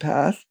learning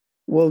path,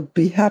 we'll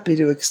be happy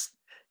to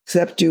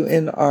accept you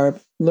in our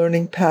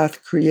Learning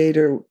Path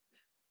Creator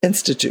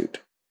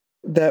Institute,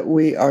 that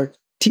we are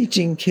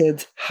teaching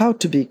kids how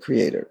to be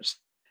creators.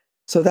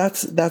 So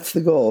that's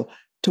the goal,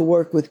 to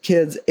work with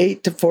kids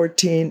 8 to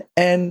 14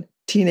 and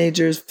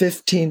teenagers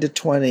 15 to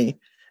 20,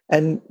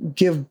 and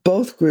give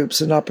both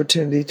groups an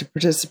opportunity to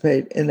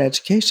participate in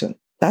education.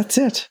 That's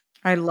it.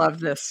 I love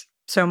this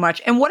so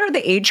much. And what are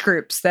the age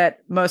groups that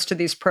most of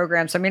these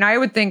programs? I mean, I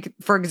would think,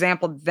 for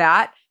example,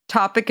 that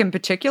topic in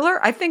particular,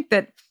 I think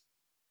that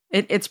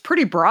it's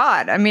pretty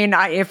broad. I mean,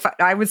 if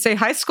I would say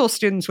high school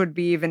students would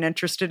be even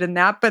interested in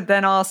that, but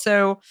then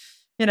also,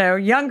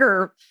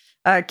 younger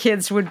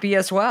kids would be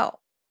as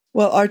well.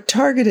 Well, our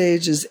target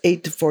age is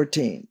 8 to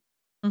 14.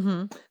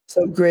 Mm-hmm.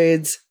 So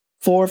grades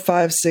 4,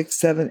 5, 6,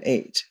 7,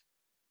 8.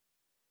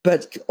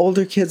 But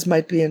older kids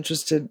might be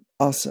interested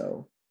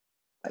also.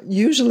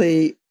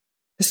 Usually,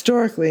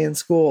 historically in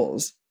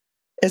schools,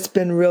 it's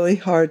been really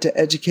hard to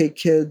educate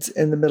kids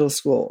in the middle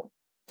school,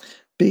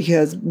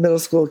 because middle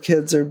school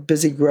kids are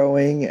busy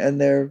growing,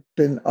 and there have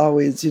been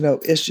always,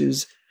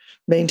 issues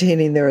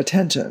maintaining their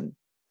attention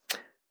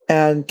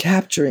and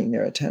capturing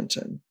their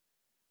attention.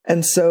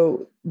 And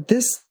so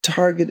this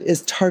target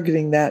is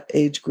targeting that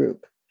age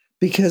group,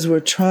 because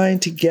we're trying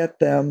to get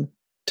them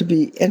to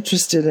be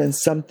interested in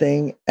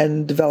something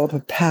and develop a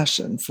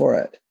passion for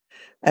it.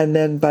 And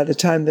then by the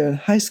time they're in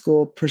high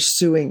school,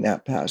 pursuing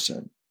that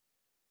passion.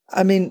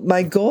 I mean,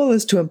 my goal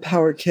is to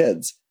empower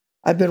kids.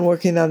 I've been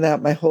working on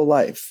that my whole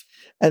life.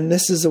 And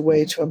this is a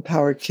way to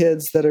empower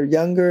kids that are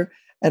younger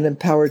and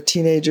empower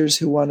teenagers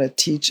who want to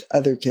teach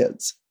other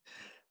kids.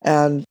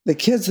 And the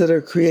kids that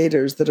are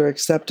creators, that are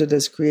accepted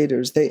as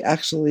creators, they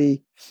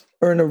actually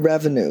earn a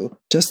revenue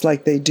just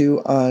like they do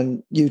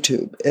on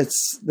YouTube.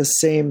 It's the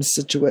same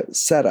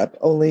setup,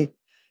 only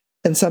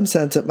in some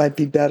sense it might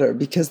be better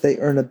because they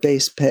earn a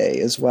base pay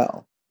as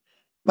well.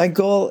 My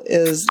goal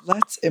is,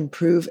 let's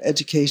improve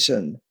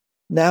education.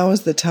 Now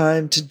is the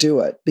time to do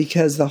it,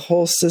 because the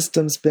whole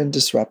system's been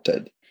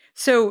disrupted.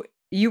 So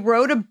you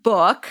wrote a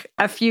book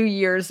a few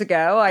years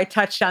ago. I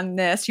touched on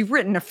this. You've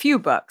written a few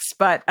books,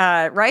 but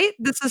right?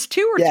 This is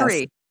 2 or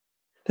 3?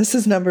 This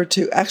is number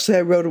 2. Actually,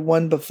 I wrote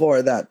one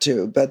before that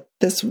too, but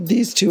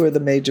these 2 are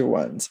the major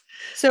ones.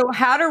 So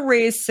How to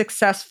Raise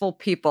Successful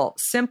People,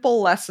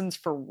 Simple Lessons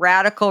for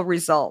Radical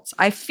Results.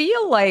 I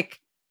feel like,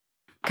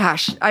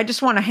 gosh, I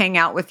just want to hang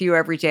out with you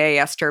every day,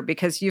 Esther,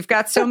 because you've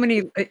got so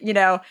many,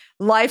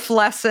 life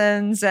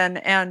lessons.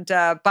 And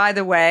by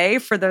the way,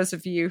 for those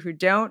of you who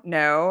don't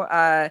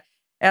know,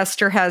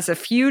 Esther has a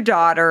few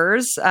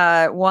daughters,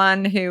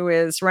 one who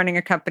is running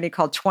a company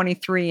called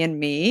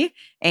 23andMe,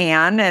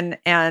 Anne,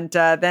 and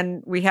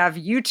then we have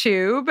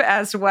YouTube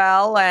as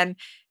well.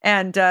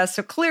 And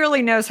so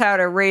clearly knows how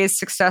to raise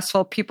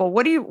successful people.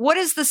 What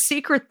is the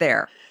secret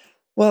there?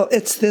 Well,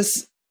 it's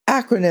this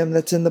acronym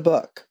that's in the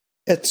book.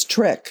 It's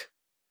TRICK.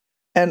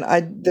 And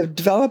I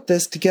developed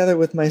this together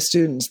with my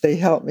students. They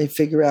helped me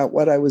figure out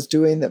what I was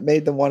doing that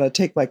made them want to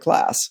take my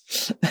class.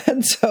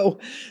 And so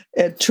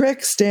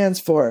TRICK stands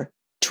for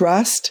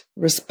trust,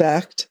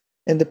 respect,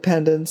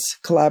 independence,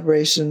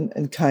 collaboration,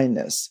 and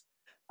kindness.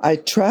 I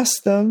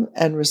trust them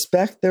and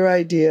respect their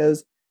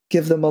ideas,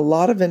 give them a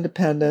lot of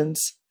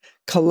independence,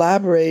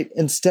 collaborate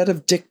instead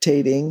of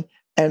dictating,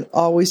 and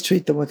always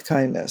treat them with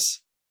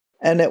kindness.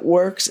 And it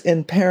works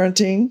in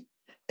parenting,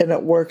 and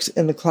it works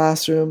in the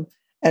classroom,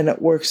 and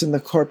it works in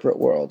the corporate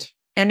world.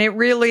 And it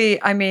really,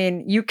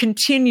 you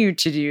continue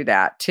to do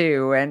that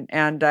too.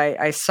 And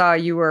I saw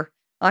you were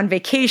on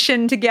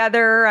vacation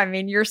together.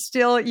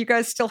 You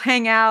guys still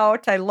hang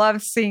out. I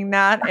love seeing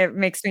that. It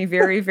makes me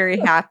very, very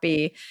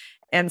happy.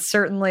 And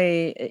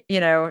certainly,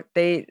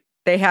 they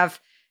have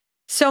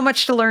so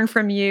much to learn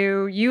from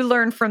you. You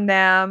learn from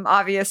them.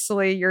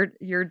 Obviously,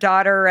 your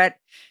daughter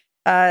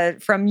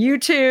from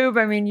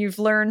YouTube. You've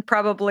learned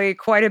probably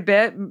quite a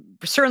bit,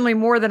 certainly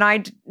more than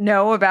I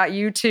know about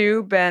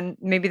YouTube. And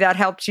maybe that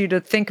helped you to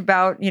think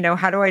about,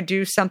 how do I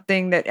do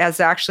something that is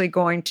actually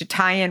going to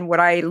tie in what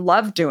I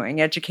love doing,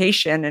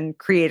 education, and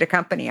create a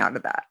company out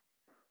of that.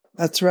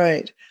 That's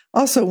right.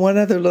 Also, one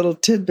other little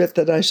tidbit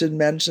that I should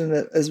mention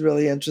that is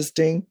really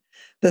interesting.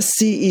 The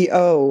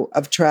CEO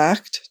of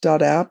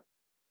TractApp,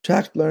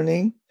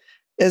 TractLearning,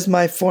 is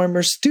my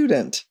former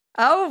student.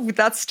 Oh,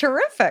 that's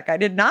terrific. I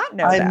did not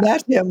know that. I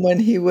met him when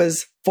he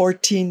was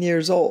 14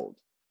 years old.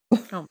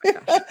 Oh my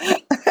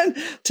gosh. And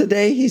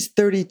today he's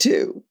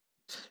 32.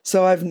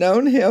 So I've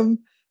known him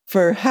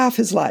for half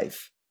his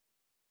life.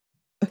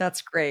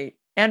 That's great.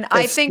 And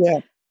I think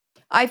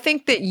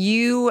that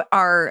you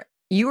are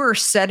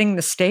setting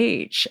the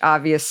stage,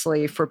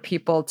 obviously, for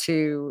people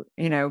to,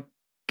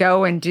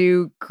 go and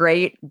do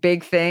great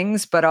big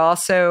things, but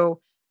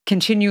also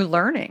continue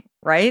learning,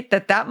 right?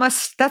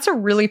 That's a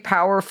really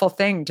powerful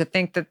thing, to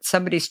think that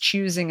somebody's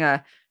choosing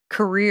a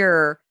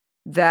career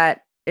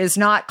that is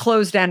not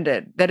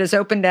closed-ended, that is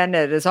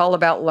open-ended, is all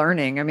about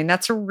learning. I mean,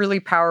 that's a really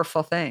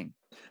powerful thing.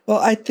 Well,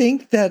 I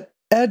think that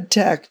ed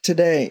tech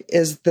today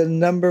is the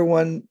number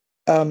one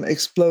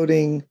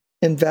exploding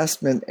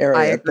investment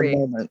area at the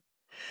moment.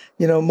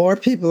 You know, more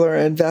people are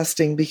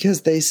investing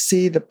because they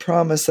see the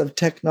promise of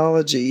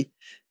technology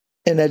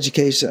in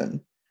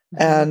education.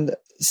 Mm-hmm. And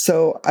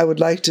so I would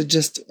like to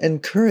just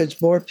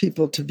encourage more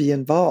people to be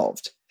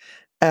involved.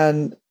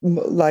 And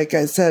like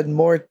I said,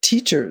 more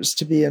teachers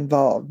to be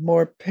involved,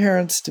 more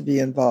parents to be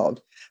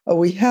involved.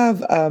 We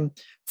have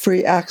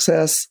free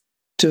access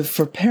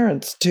for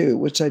parents too,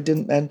 which I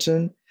didn't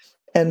mention.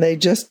 And they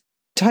just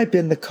type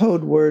in the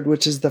code word,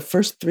 which is the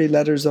first three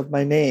letters of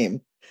my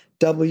name,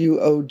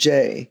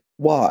 WOJ,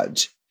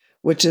 Woj,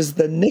 which is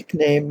the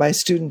nickname my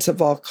students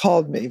have all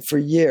called me for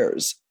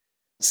years.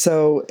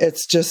 So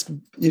it's just,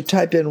 you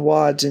type in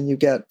Woj and you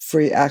get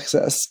free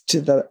access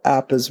to the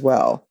app as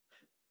well.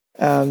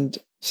 And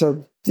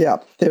so, yeah,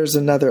 there's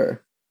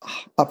another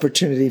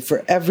opportunity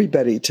for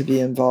everybody to be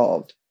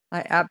involved.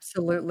 I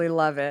absolutely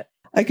love it.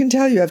 I can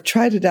tell you, I've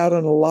tried it out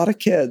on a lot of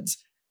kids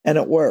and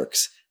it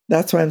works.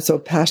 That's why I'm so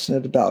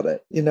passionate about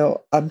it. You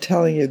know, I'm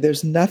telling you,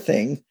 there's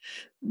nothing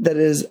that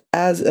is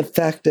as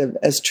effective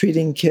as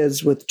treating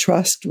kids with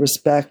trust,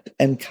 respect,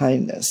 and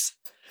kindness.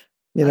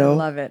 You know, I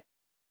love it.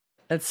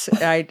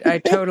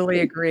 I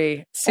totally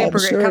agree. Super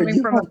great.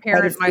 Coming from a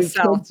parent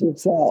myself.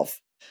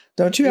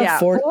 Don't you have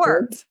four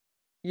kids?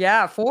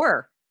 Yeah,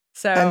 4.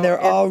 So, and they're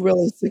all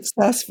really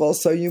successful.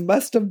 So you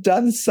must have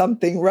done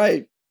something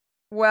right.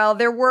 Well,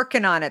 they're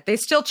working on it. They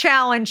still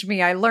challenge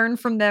me. I learn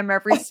from them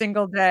every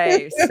single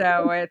day.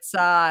 So it's,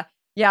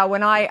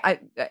 when I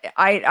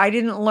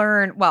didn't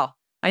learn, well,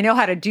 I know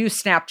how to do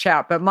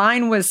Snapchat, but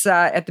mine was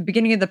at the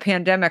beginning of the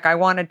pandemic, I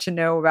wanted to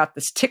know about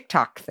this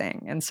TikTok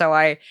thing. And so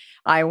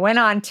I went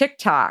on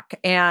TikTok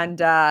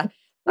and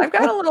I've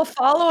got a little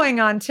following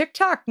on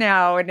TikTok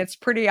now, and it's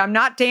pretty, I'm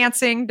not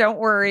dancing. Don't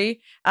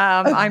worry.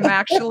 I'm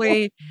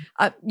actually,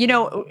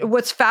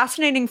 what's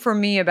fascinating for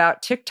me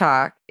about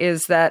TikTok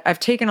is that I've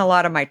taken a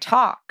lot of my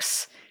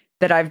talks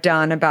that I've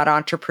done about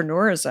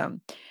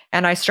entrepreneurism,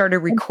 and I started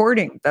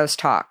recording those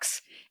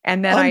talks.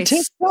 And then on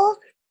TikTok?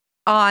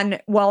 On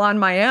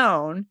my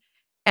own.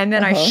 And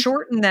then I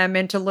shortened them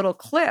into little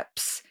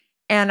clips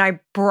and I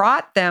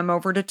brought them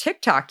over to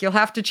TikTok. You'll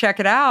have to check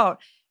it out.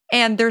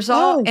 And there's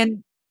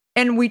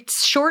and we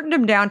shortened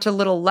them down to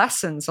little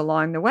lessons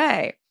along the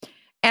way.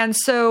 And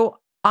so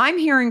I'm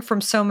hearing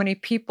from so many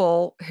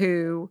people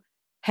who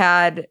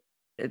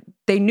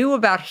they knew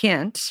about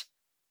Hint.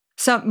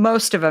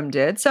 Most of them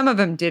did, some of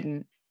them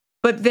didn't.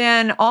 But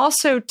then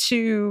also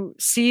to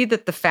see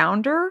that the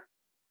founder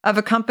of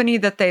a company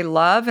that they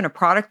love and a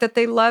product that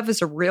they love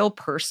is a real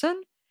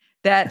person,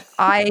 that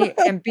I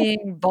am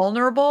being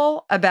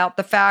vulnerable about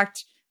the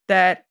fact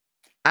that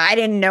I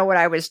didn't know what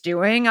I was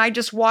doing. I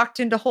just walked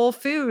into Whole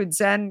Foods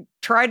and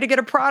tried to get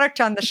a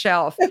product on the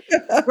shelf,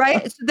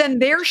 right? So then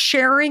they're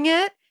sharing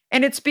it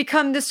and it's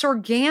become this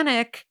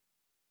organic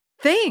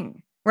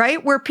thing,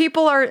 right? Where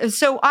people are,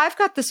 so I've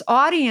got this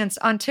audience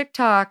on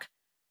TikTok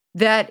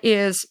that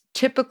is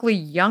typically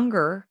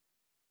younger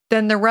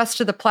than the rest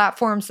of the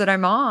platforms that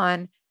I'm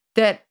on,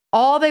 that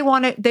all they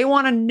want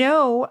to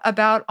know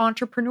about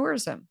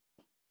entrepreneurism.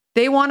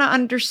 They want to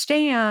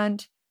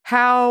understand,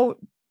 how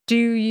do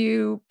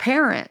you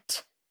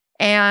parent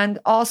and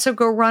also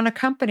go run a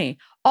company?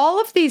 All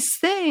of these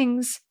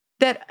things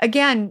that,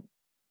 again,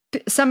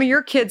 some of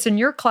your kids in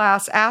your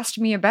class asked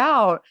me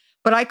about,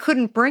 but I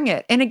couldn't bring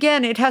it. And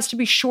again, it has to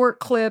be short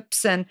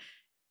clips and,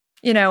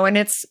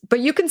 but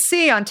you can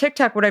see on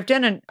TikTok what I've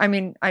done. And I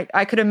mean,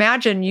 I could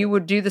imagine you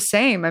would do the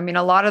same. I mean,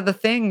 a lot of the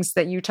things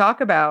that you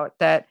talk about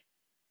that,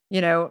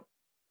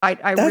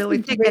 I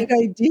really think that's a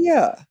great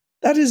idea.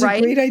 That is a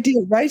great idea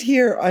right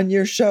here on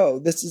your show.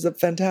 This is a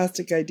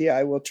fantastic idea.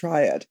 I will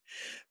try it.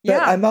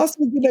 But I'm also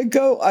going to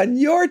go on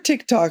your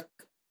TikTok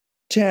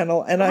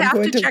channel and I'm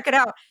going to check it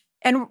out.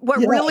 And what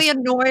really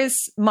annoys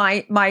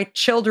my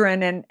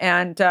children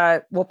and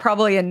will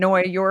probably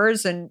annoy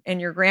yours and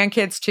your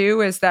grandkids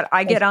too, is that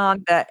I get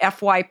on the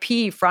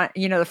FYP front,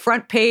 the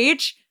front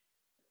page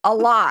a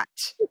lot.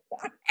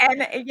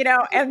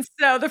 And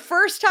so the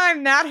first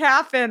time that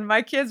happened,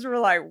 my kids were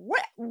like,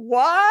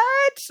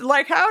 what?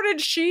 Like, how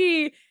is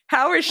she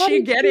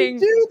getting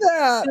do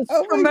that?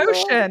 This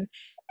promotion?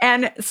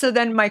 And so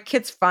then my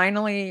kids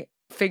finally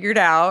figured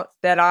out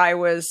that I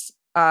was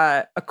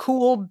a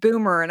cool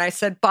boomer. And I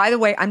said, by the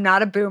way, I'm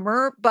not a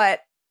boomer,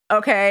 but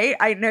okay,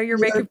 I know you're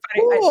making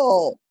fun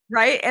cool.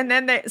 Right. And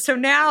then so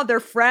now their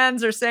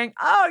friends are saying,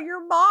 oh,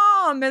 your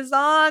mom is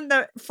on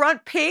the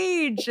front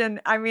page. And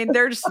I mean,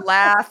 they're just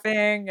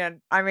laughing. And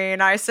I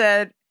mean, I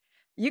said,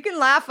 you can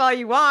laugh all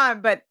you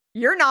want, but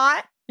you're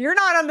not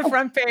on the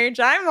front page.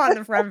 I'm on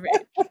the front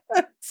page.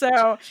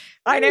 So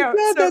I know.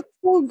 God, that's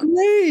so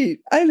great.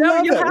 I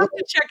love it. You have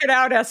to check it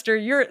out, Esther.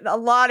 A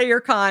lot of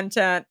your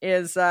content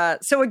is,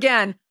 so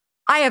again,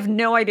 I have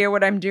no idea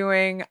what I'm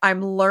doing.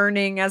 I'm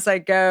learning as I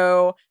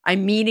go.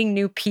 I'm meeting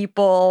new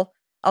people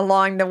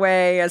along the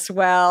way as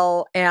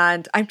well.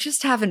 And I'm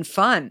just having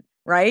fun.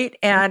 right?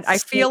 And I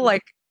feel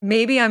like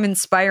maybe I'm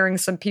inspiring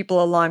some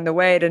people along the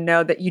way to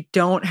know that you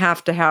don't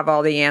have to have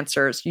all the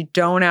answers. You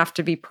don't have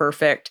to be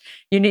perfect.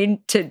 You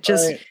need to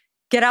just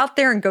get out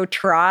there and go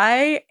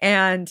try.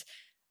 And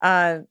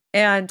I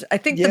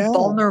think the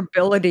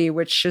vulnerability,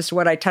 which is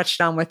what I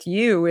touched on with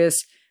you,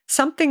 is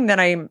something that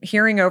I'm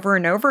hearing over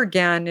and over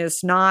again is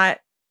not,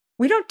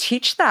 we don't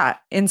teach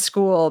that in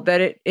school,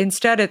 that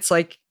instead it's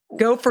like,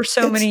 go for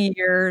many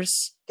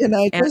years. Can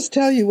I just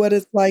tell you what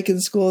it's like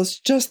in school? It's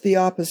just the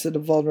opposite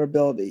of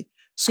vulnerability.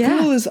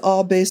 School is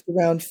all based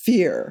around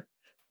fear.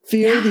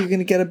 Fear that you're going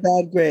to get a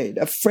bad grade,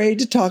 afraid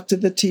to talk to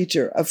the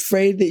teacher,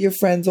 afraid that your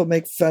friends will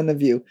make fun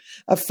of you,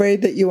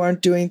 afraid that you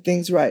aren't doing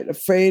things right,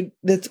 afraid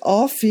that's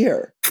all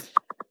fear.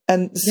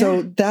 And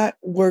so that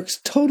works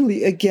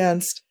totally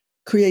against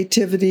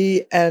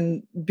creativity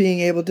and being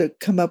able to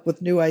come up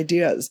with new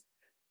ideas.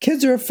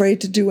 Kids are afraid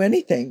to do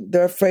anything.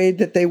 They're afraid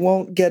that they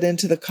won't get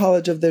into the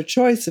college of their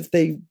choice if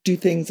they do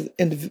things,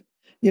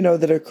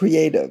 that are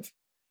creative.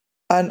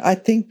 And I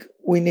think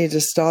we need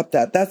to stop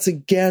that. That's,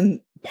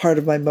 again, part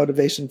of my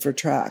motivation for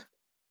Tract.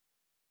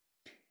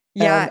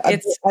 Yeah, I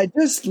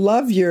just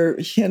love your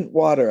hint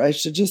water. I'm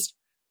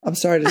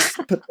sorry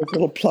to put this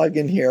little plug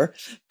in here,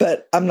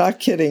 but I'm not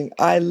kidding.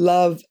 I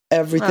love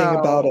everything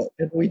about it.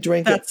 And we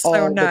drink it all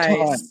the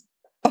time.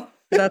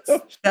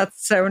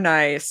 That's so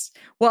nice.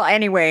 Well,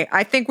 anyway,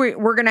 I think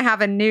we're going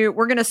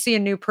to see a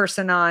new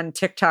person on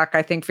TikTok,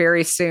 I think,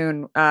 very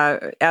soon.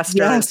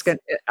 Esther is going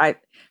to,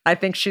 I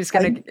think she's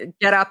going to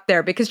get up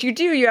there because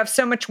you have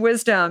so much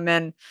wisdom,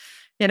 and,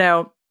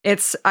 I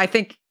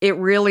think it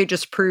really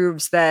just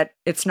proves that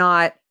it's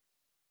not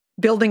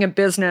building a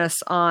business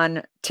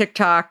on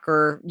TikTok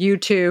or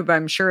YouTube.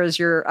 I'm sure, as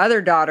your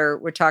other daughter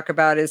would talk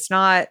about, it's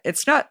not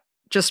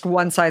just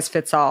one size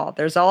fits all.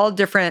 There's all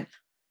different,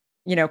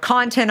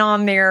 content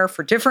on there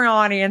for different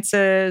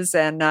audiences.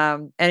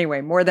 And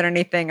anyway, more than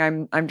anything,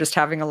 I'm just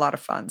having a lot of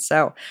fun.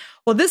 So,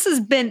 well, this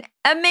has been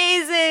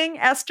amazing,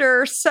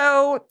 Esther.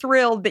 So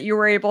thrilled that you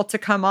were able to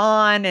come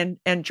on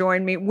and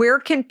join me. Where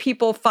can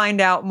people find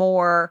out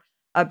more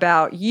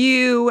about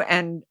you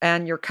and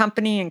your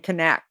company and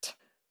connect?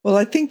 Well,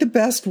 I think the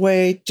best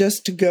way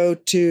just to go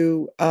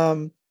to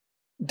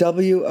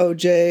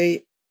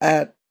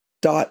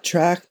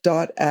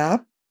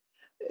woj@.tract.app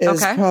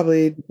is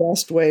probably the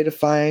best way to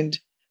find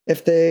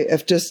if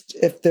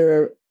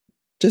they're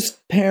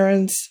just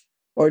parents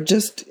or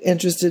just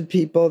interested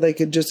people, they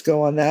could just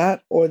go on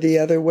that. Or the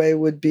other way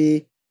would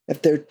be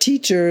if they're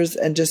teachers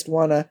and just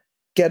want to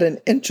get an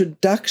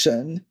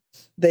introduction,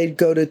 they'd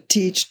go to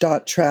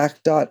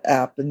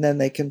teach.tract.app and then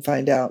they can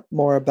find out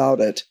more about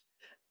it.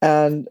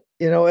 And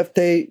if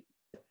they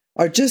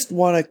are just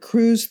want to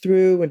cruise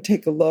through and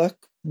take a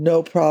look,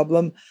 no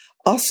problem.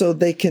 Also,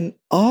 they can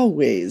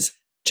always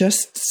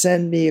just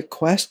send me a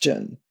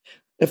question.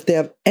 If they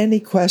have any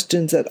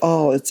questions at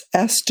all, it's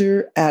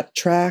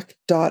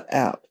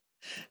Esther@tract.app.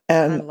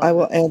 And I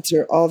will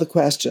answer all the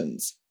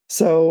questions.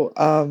 So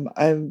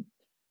I'm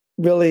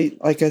really,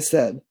 like I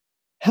said,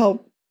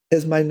 help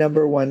is my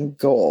number one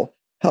goal.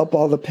 Help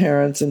all the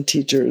parents and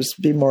teachers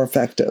be more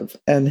effective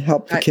and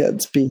help the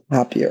kids be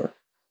happier.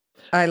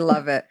 I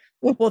love it.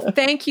 Well,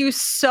 thank you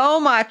so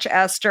much,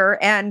 Esther.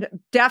 And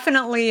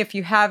definitely, if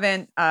you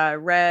haven't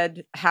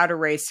read How to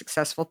Raise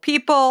Successful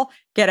People,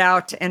 get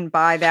out and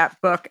buy that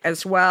book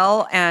as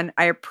well. And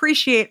I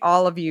appreciate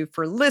all of you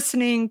for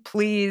listening.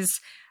 Please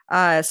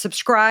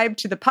subscribe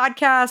to the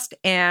podcast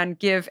and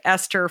give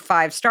Esther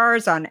 5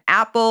 stars on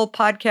Apple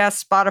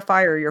Podcasts,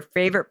 Spotify, or your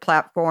favorite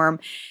platform.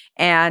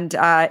 And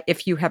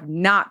if you have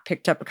not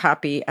picked up a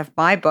copy of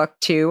my book,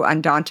 too,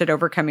 Undaunted,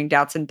 Overcoming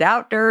Doubts and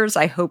Doubters,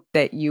 I hope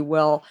that you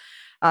will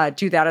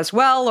do that as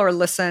well, or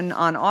listen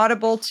on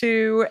Audible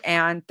too.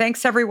 And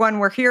thanks, everyone.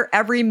 We're here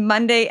every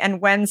Monday and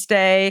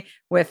Wednesday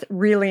with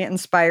really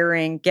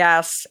inspiring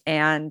guests,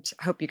 and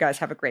hope you guys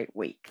have a great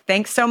week.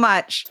 Thanks so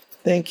much.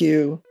 Thank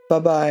you.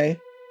 Bye-bye.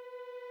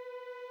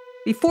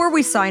 Before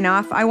we sign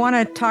off, I want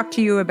to talk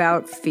to you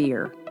about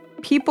fear.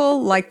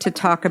 People like to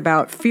talk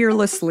about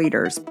fearless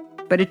leaders,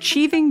 but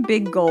achieving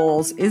big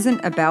goals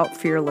isn't about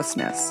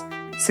fearlessness.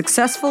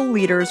 Successful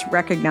leaders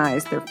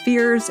recognize their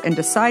fears and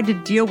decide to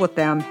deal with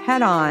them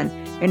head on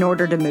in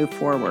order to move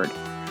forward.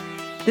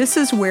 This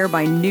is where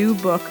my new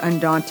book,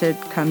 Undaunted,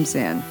 comes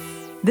in.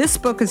 This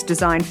book is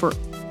designed for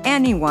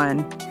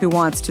anyone who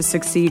wants to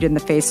succeed in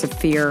the face of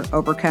fear,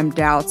 overcome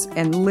doubts,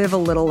 and live a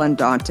little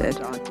undaunted.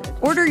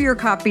 Order your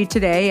copy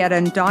today at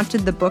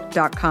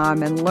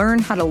undauntedthebook.com and learn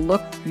how to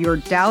look your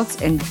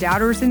doubts and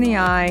doubters in the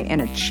eye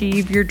and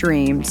achieve your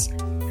dreams.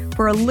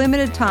 For a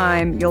limited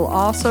time, you'll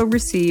also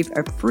receive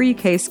a free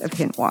case of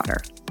hint water.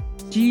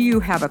 Do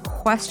you have a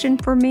question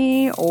for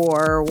me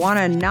or want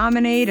to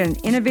nominate an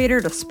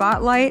innovator to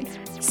spotlight?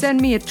 Send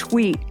me a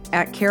tweet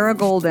at Kara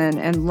Golden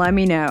and let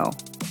me know.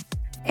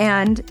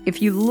 And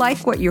if you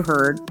like what you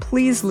heard,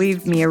 please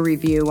leave me a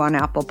review on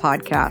Apple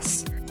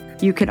Podcasts.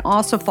 You can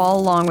also follow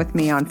along with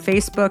me on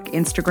Facebook,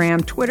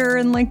 Instagram, Twitter,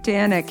 and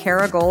LinkedIn at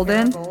Kara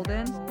Golden.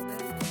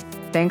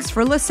 Thanks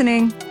for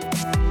listening.